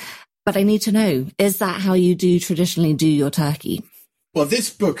switchel. But I need to know, is that how you traditionally do your turkey? Well,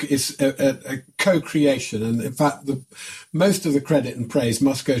 this book is a co-creation. And in fact, most of the credit and praise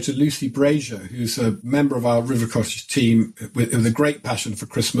must go to Lucy Brazier, who's a member of our River Cottage team with a great passion for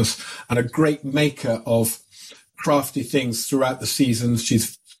Christmas and a great maker of crafty things throughout the seasons.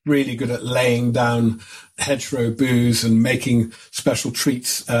 She's really good at laying down hedgerow booze and making special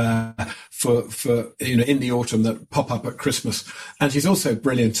treats for in the autumn that pop up at Christmas. And she's also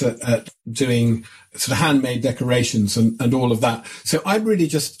brilliant at doing sort of handmade decorations and all of that. So I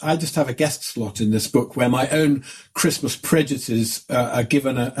just have a guest slot in this book where my own Christmas prejudices are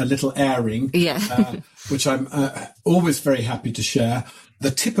given a little airing, which I'm always very happy to share.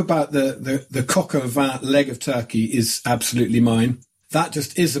 The tip about the coq au vin leg of turkey is absolutely mine. That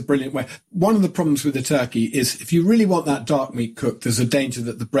just is a brilliant way. One of the problems with the turkey is if you really want that dark meat cooked, there's a danger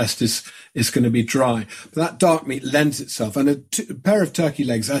that the breast is going to be dry. But that dark meat lends itself. And a pair of turkey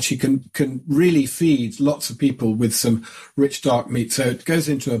legs actually can really feed lots of people with some rich dark meat. So it goes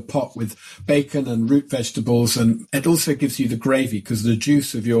into a pot with bacon and root vegetables. And it also gives you the gravy because the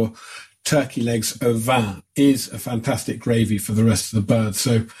juice of your turkey legs au vin is a fantastic gravy for the rest of the bird.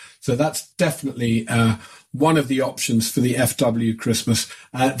 So that's definitely one of the options for the FW Christmas.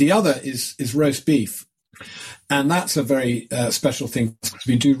 The other is roast beef. And that's a very special thing because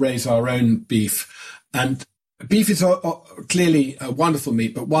we do raise our own beef. And beef is clearly a wonderful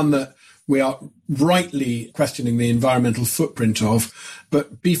meat, but one that we are rightly questioning the environmental footprint of.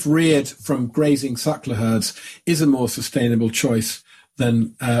 But beef reared from grazing suckler herds is a more sustainable choice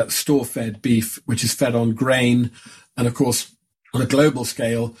than store-fed beef, which is fed on grain. And of course, on a global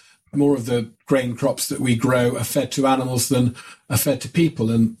scale, more of the grain crops that we grow are fed to animals than are fed to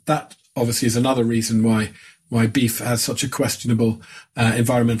people. And that obviously is another reason why beef has such a questionable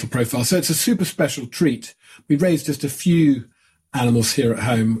environmental profile. So it's a super special treat. We raise just a few animals here at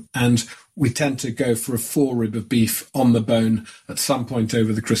home, and we tend to go for a forerib of beef on the bone at some point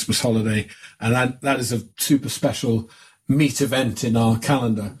over the Christmas holiday. And that is a super special meat event in our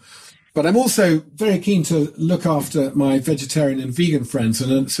calendar. But I'm also very keen to look after my vegetarian and vegan friends.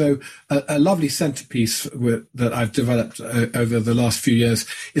 And so a lovely centerpiece that I've developed over the last few years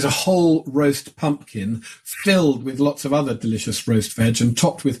is a whole roast pumpkin filled with lots of other delicious roast veg and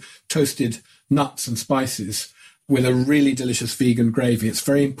topped with toasted nuts and spices with a really delicious vegan gravy. It's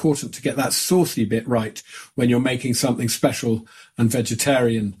very important to get that saucy bit right when you're making something special and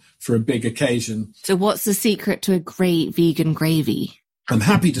vegetarian for a big occasion. So what's the secret to a great vegan gravy? I'm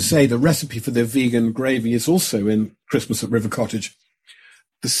happy to say the recipe for the vegan gravy is also in Christmas at River Cottage.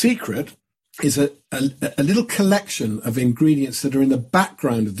 The secret is a little collection of ingredients that are in the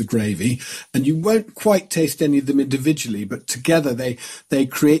background of the gravy, and you won't quite taste any of them individually, but together they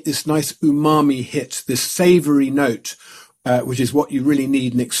create this nice umami hit, this savory note, which is what you really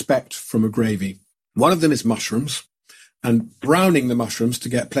need and expect from a gravy. One of them is mushrooms, and browning the mushrooms to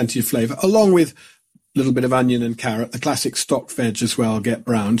get plenty of flavour, along with a little bit of onion and carrot, the classic stock veg as well, get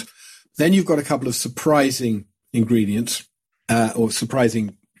browned. Then you've got a couple of surprising ingredients. or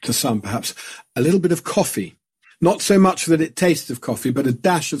surprising to some perhaps, a little bit of coffee. Not so much that it tastes of coffee, but a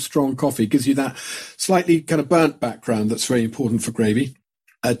dash of strong coffee gives you that slightly kind of burnt background that's very important for gravy.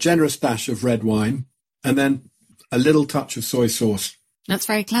 A generous dash of red wine, and then a little touch of soy sauce. That's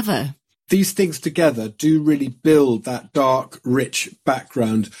very clever. These things together do really build that dark, rich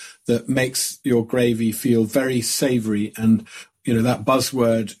background that makes your gravy feel very savoury. And, you know, that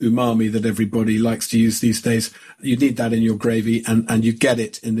buzzword umami that everybody likes to use these days, you need that in your gravy, and you get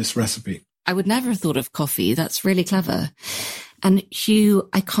it in this recipe. I would never have thought of coffee. That's really clever. And Hugh,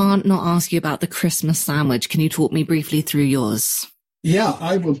 I can't not ask you about the Christmas sandwich. Can you talk me briefly through yours? Yeah,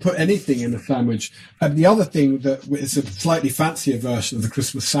 I will put anything in a sandwich. And the other thing that is a slightly fancier version of the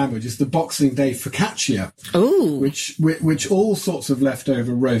Christmas sandwich is the Boxing Day focaccia. Oh, which all sorts of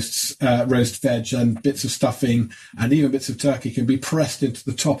leftover roast veg and bits of stuffing and even bits of turkey can be pressed into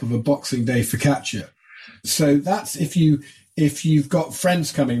the top of a Boxing Day focaccia. So that's if you've got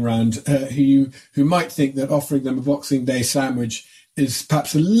friends coming round who might think that offering them a Boxing Day sandwich is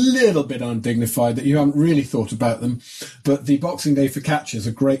perhaps a little bit undignified, that you haven't really thought about them. But the Boxing Day focaccia is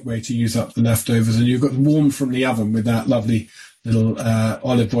a great way to use up the leftovers, and you've got warm from the oven with that lovely little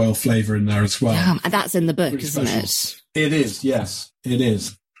olive oil flavour in there as well. Yeah, and that's in the book, Pretty isn't special. it? It is, yes, it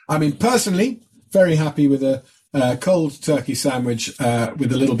is. I mean, personally, very happy with a cold turkey sandwich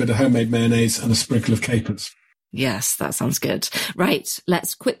with a little bit of homemade mayonnaise and a sprinkle of capers. Yes, that sounds good. Right,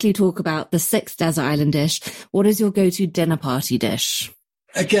 let's quickly talk about the sixth desert island dish. What is your go-to dinner party dish?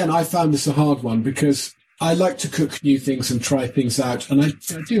 Again, I found this a hard one because I like to cook new things and try things out. And I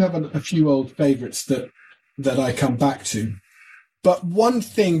do have a few old favourites that I come back to. But one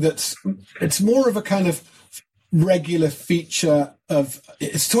thing it's more of a kind of regular feature of,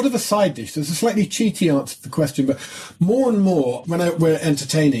 it's sort of a side dish. There's a slightly cheaty answer to the question, but more and more when we're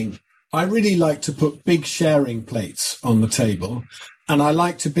entertaining, I really like to put big sharing plates on the table, and I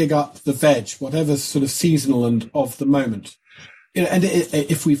like to big up the veg, whatever's sort of seasonal and of the moment. You know, and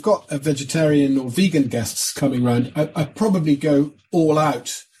if we've got a vegetarian or vegan guests coming round, I probably go all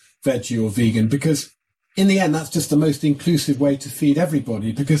out veggie or vegan, because in the end, that's just the most inclusive way to feed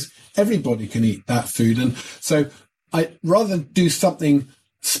everybody, because everybody can eat that food. And so rather than do something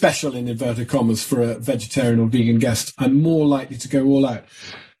special in inverted commas for a vegetarian or vegan guest, I'm more likely to go all out.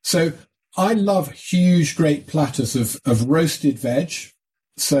 So I love huge, great platters of roasted veg.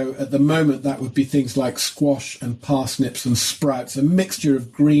 So at the moment, that would be things like squash and parsnips and sprouts, a mixture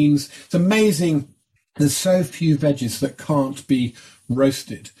of greens. It's amazing. There's so few veggies that can't be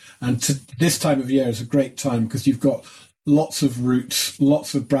roasted. And this time of year is a great time because you've got lots of roots,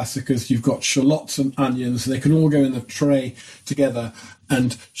 lots of brassicas, you've got shallots and onions. They can all go in the tray together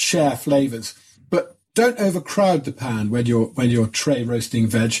and share flavours. But don't overcrowd the pan when you're tray roasting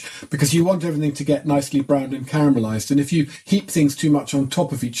veg, because you want everything to get nicely browned and caramelised. And if you heap things too much on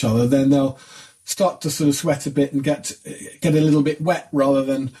top of each other, then they'll start to sort of sweat a bit and get a little bit wet rather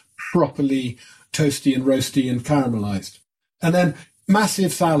than properly toasty and roasty and caramelised. And then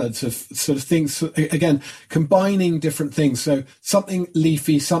massive salads of sort of things, again, combining different things. So something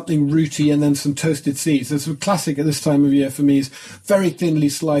leafy, something rooty, and then some toasted seeds. There's a classic at this time of year for me is very thinly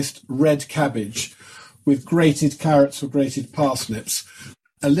sliced red cabbage with grated carrots or grated parsnips,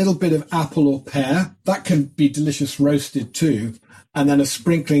 a little bit of apple or pear. That can be delicious roasted too. And then a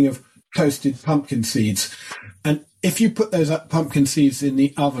sprinkling of toasted pumpkin seeds. And if you put those pumpkin seeds in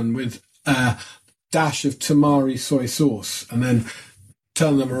the oven with a dash of tamari soy sauce and then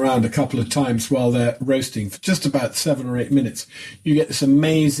turn them around a couple of times while they're roasting for just about 7 or 8 minutes, you get this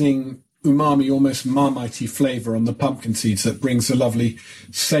amazing umami, almost marmite-y flavour on the pumpkin seeds that brings a lovely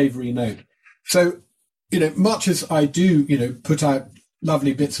savoury note. So, you know, much as I do, you know, put out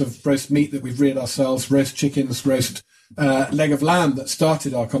lovely bits of roast meat that we've reared ourselves, roast chickens, roast leg of lamb that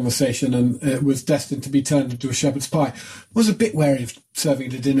started our conversation and was destined to be turned into a shepherd's pie, was a bit wary of serving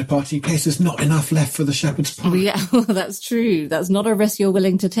at a dinner party in case there's not enough left for the shepherd's pie. Oh, yeah, well, that's true. That's not a risk you're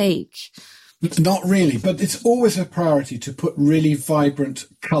willing to take. Not really, but it's always a priority to put really vibrant,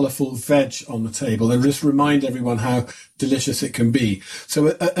 colourful veg on the table and just remind everyone how delicious it can be. So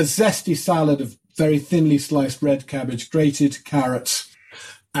a zesty salad of very thinly sliced red cabbage, grated carrots,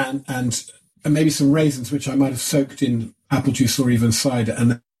 and maybe some raisins, which I might have soaked in apple juice or even cider,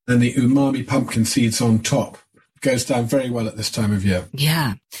 and then the umami pumpkin seeds on top. Goes down very well at this time of year.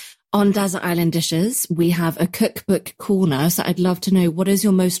 Yeah. On Desert Island Dishes, we have a cookbook corner. So I'd love to know, what is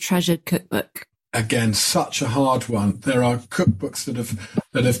your most treasured cookbook? Again, such a hard one. There are cookbooks that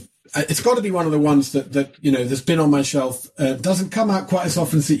have it's got to be one of the ones that you know, that's been on my shelf. Doesn't come out quite as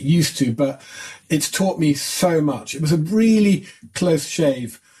often as it used to, but it's taught me so much. It was a really close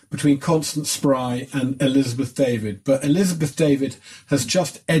shave between Constance Spry and Elizabeth David. But Elizabeth David has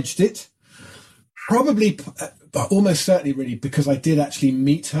just edged it. Probably, almost certainly really, because I did actually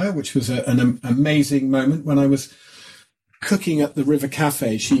meet her, which was an amazing moment when I was cooking at the River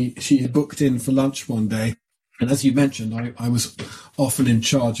Cafe. She booked in for lunch one day. And as you mentioned, I was often in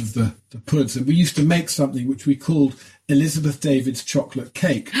charge of the puds. And we used to make something which we called Elizabeth David's chocolate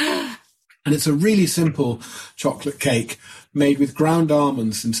cake. And it's a really simple chocolate cake made with ground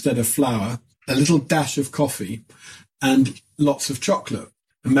almonds instead of flour, a little dash of coffee, and lots of chocolate,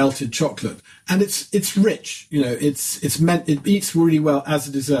 melted chocolate. And it's rich, it eats really well as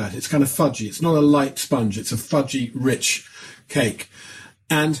a dessert. It's kind of fudgy. It's not a light sponge. It's a fudgy, rich cake.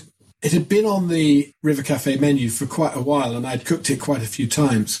 And it had been on the River Cafe menu for quite a while, and I'd cooked it quite a few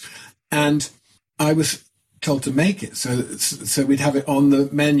times. And I was told to make it. So we'd have it on the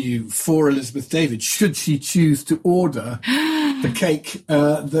menu for Elizabeth David, should she choose to order the cake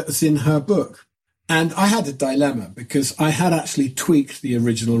that's in her book. And I had a dilemma because I had actually tweaked the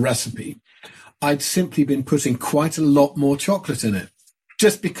original recipe. I'd simply been putting quite a lot more chocolate in it,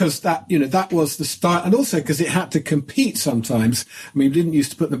 just because that was the style. And also because it had to compete sometimes. I mean, we didn't used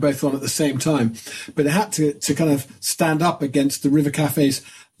to put them both on at the same time, but it had to kind of stand up against the River Cafe's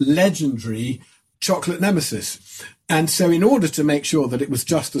legendary chocolate nemesis. And so in order to make sure that it was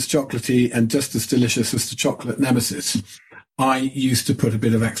just as chocolatey and just as delicious as the chocolate nemesis, I used to put a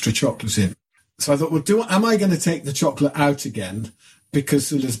bit of extra chocolate in. So I thought, well, am I going to take the chocolate out again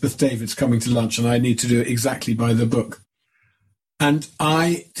because Elizabeth David's coming to lunch and I need to do it exactly by the book? And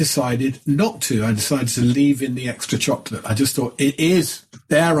I decided not to. I decided to leave in the extra chocolate. I just thought it is,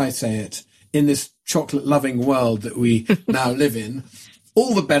 dare I say it, in this chocolate-loving world that we now live in,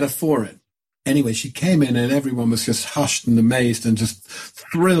 all the better for it. Anyway, she came in and everyone was just hushed and amazed and just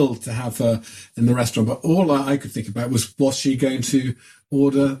thrilled to have her in the restaurant. But all I could think about was she going to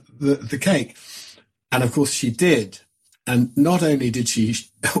order the cake? And of course she did. And not only did she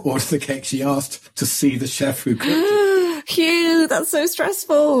order the cake, she asked to see the chef who cooked it. Hugh, that's so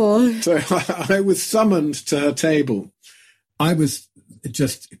stressful. So I was summoned to her table. I was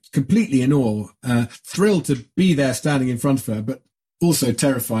just completely in awe, thrilled to be there standing in front of her, but also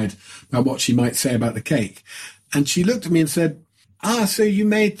terrified about what she might say about the cake. And she looked at me and said, so you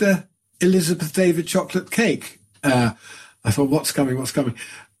made the Elizabeth David chocolate cake? I thought, what's coming?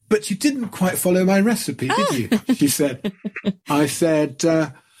 But you didn't quite follow my recipe, did you? She said. I said,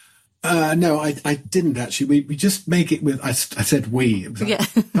 no, I didn't actually. We just make it with, I said we. It was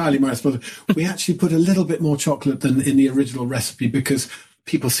entirely my responsibility. We actually put a little bit more chocolate than in the original recipe because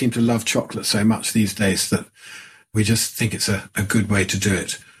people seem to love chocolate so much these days that we just think it's a good way to do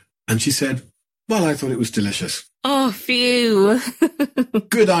it. And she said, well, I thought it was delicious. Oh, phew.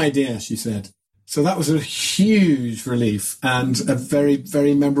 Good idea, she said. So that was a huge relief and a very,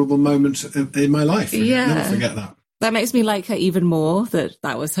 very memorable moment in my life. Yeah. I'll never forget that. That makes me like her even more,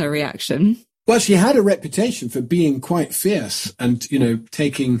 that was her reaction. Well, she had a reputation for being quite fierce and,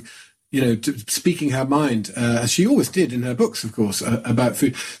 taking, speaking her mind, as she always did in her books, of course, about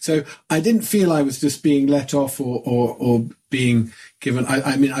food. So I didn't feel I was just being let off or being given.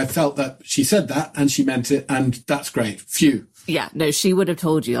 I mean, I felt that she said that and she meant it, and that's great. Phew. Yeah, no, she would have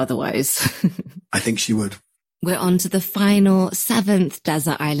told you otherwise. I think she would. We're on to the final 7th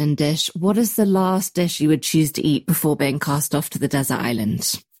desert island dish. What is the last dish you would choose to eat before being cast off to the desert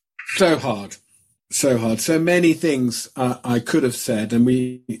island? So hard. So many things I could have said, and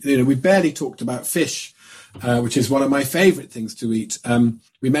we barely talked about fish, which is one of my favourite things to eat.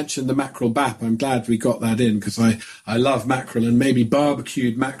 We mentioned the mackerel bap. I'm glad we got that in because I love mackerel, and maybe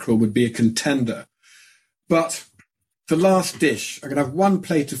barbecued mackerel would be a contender. But the last dish, I can have one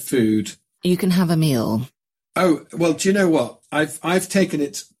plate of food. You can have a meal. Oh, well, do you know what? I've taken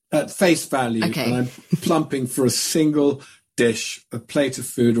it at face value, okay. And I'm plumping for a single dish, a plate of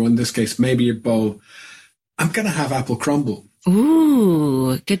food, or in this case, maybe a bowl. I'm going to have apple crumble.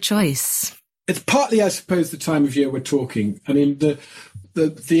 Ooh, good choice. It's partly, I suppose, the time of year we're talking. I mean,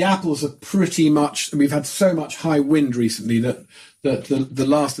 the apples are pretty much, and we've had so much high wind recently that the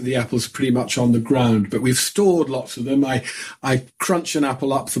last of the apples are pretty much on the ground, but we've stored lots of them. I crunch an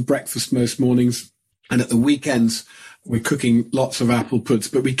apple up for breakfast most mornings, and at the weekends, we're cooking lots of apple puds,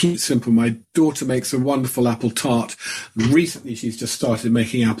 but we keep it simple. My daughter makes a wonderful apple tart. Recently, she's just started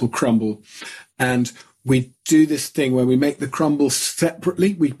making apple crumble. And we do this thing where we make the crumble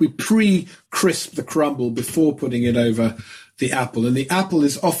separately. We pre-crisp the crumble before putting it over the apple. And the apple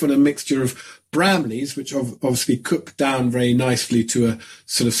is often a mixture of Bramleys, which obviously cook down very nicely to a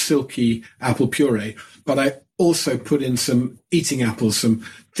sort of silky apple puree. But I also put in some eating apples, some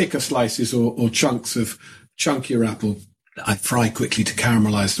thicker slices or chunks of chunkier apple. I fry quickly to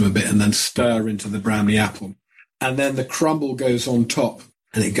caramelize them a bit and then stir into the brownie apple. And then the crumble goes on top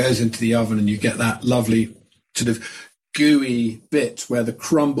and it goes into the oven and you get that lovely sort of gooey bit where the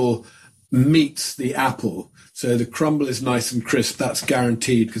crumble meets the apple. So the crumble is nice and crisp. That's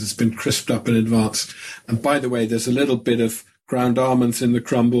guaranteed because it's been crisped up in advance. And by the way, there's a little bit of ground almonds in the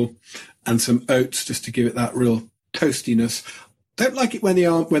crumble and some oats just to give it that real toastiness. Don't like it when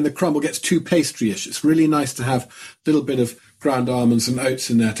the crumble gets too pastry-ish. It's really nice to have a little bit of ground almonds and oats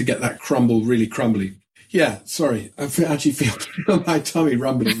in there to get that crumble really crumbly. Yeah, sorry. I actually feel my tummy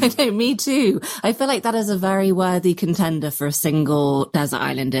rumbling. I know, me too. I feel like that is a very worthy contender for a single desert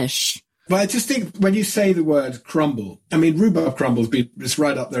island dish. Well, I just think when you say the word crumble, I mean, rhubarb crumble is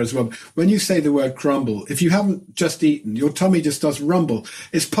right up there as well. When you say the word crumble, if you haven't just eaten, your tummy just does rumble.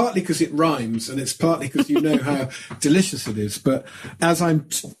 It's partly because it rhymes and it's partly because you know how delicious it is. But as I'm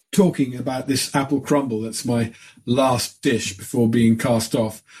talking about this apple crumble, that's my last dish before being cast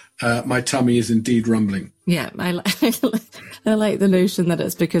off, my tummy is indeed rumbling. Yeah, I like the notion that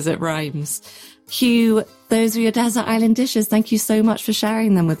it's because it rhymes. Hugh, those are your desert island dishes. Thank you so much for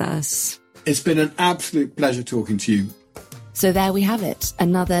sharing them with us. It's been an absolute pleasure talking to you. So there we have it,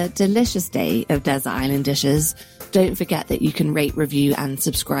 another delicious day of desert island dishes. Don't forget that you can rate, review and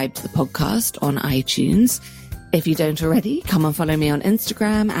subscribe to the podcast on iTunes. If you don't already, come and follow me on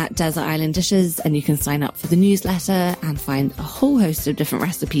Instagram at Desert Island Dishes, and you can sign up for the newsletter and find a whole host of different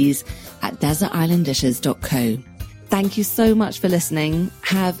recipes at desertislanddishes.co. Thank you so much for listening.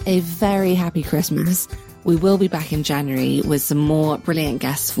 Have a very happy Christmas. We will be back in January with some more brilliant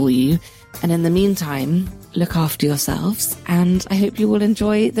guests for you. And in the meantime, look after yourselves, and I hope you will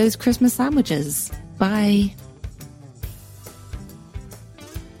enjoy those Christmas sandwiches. Bye.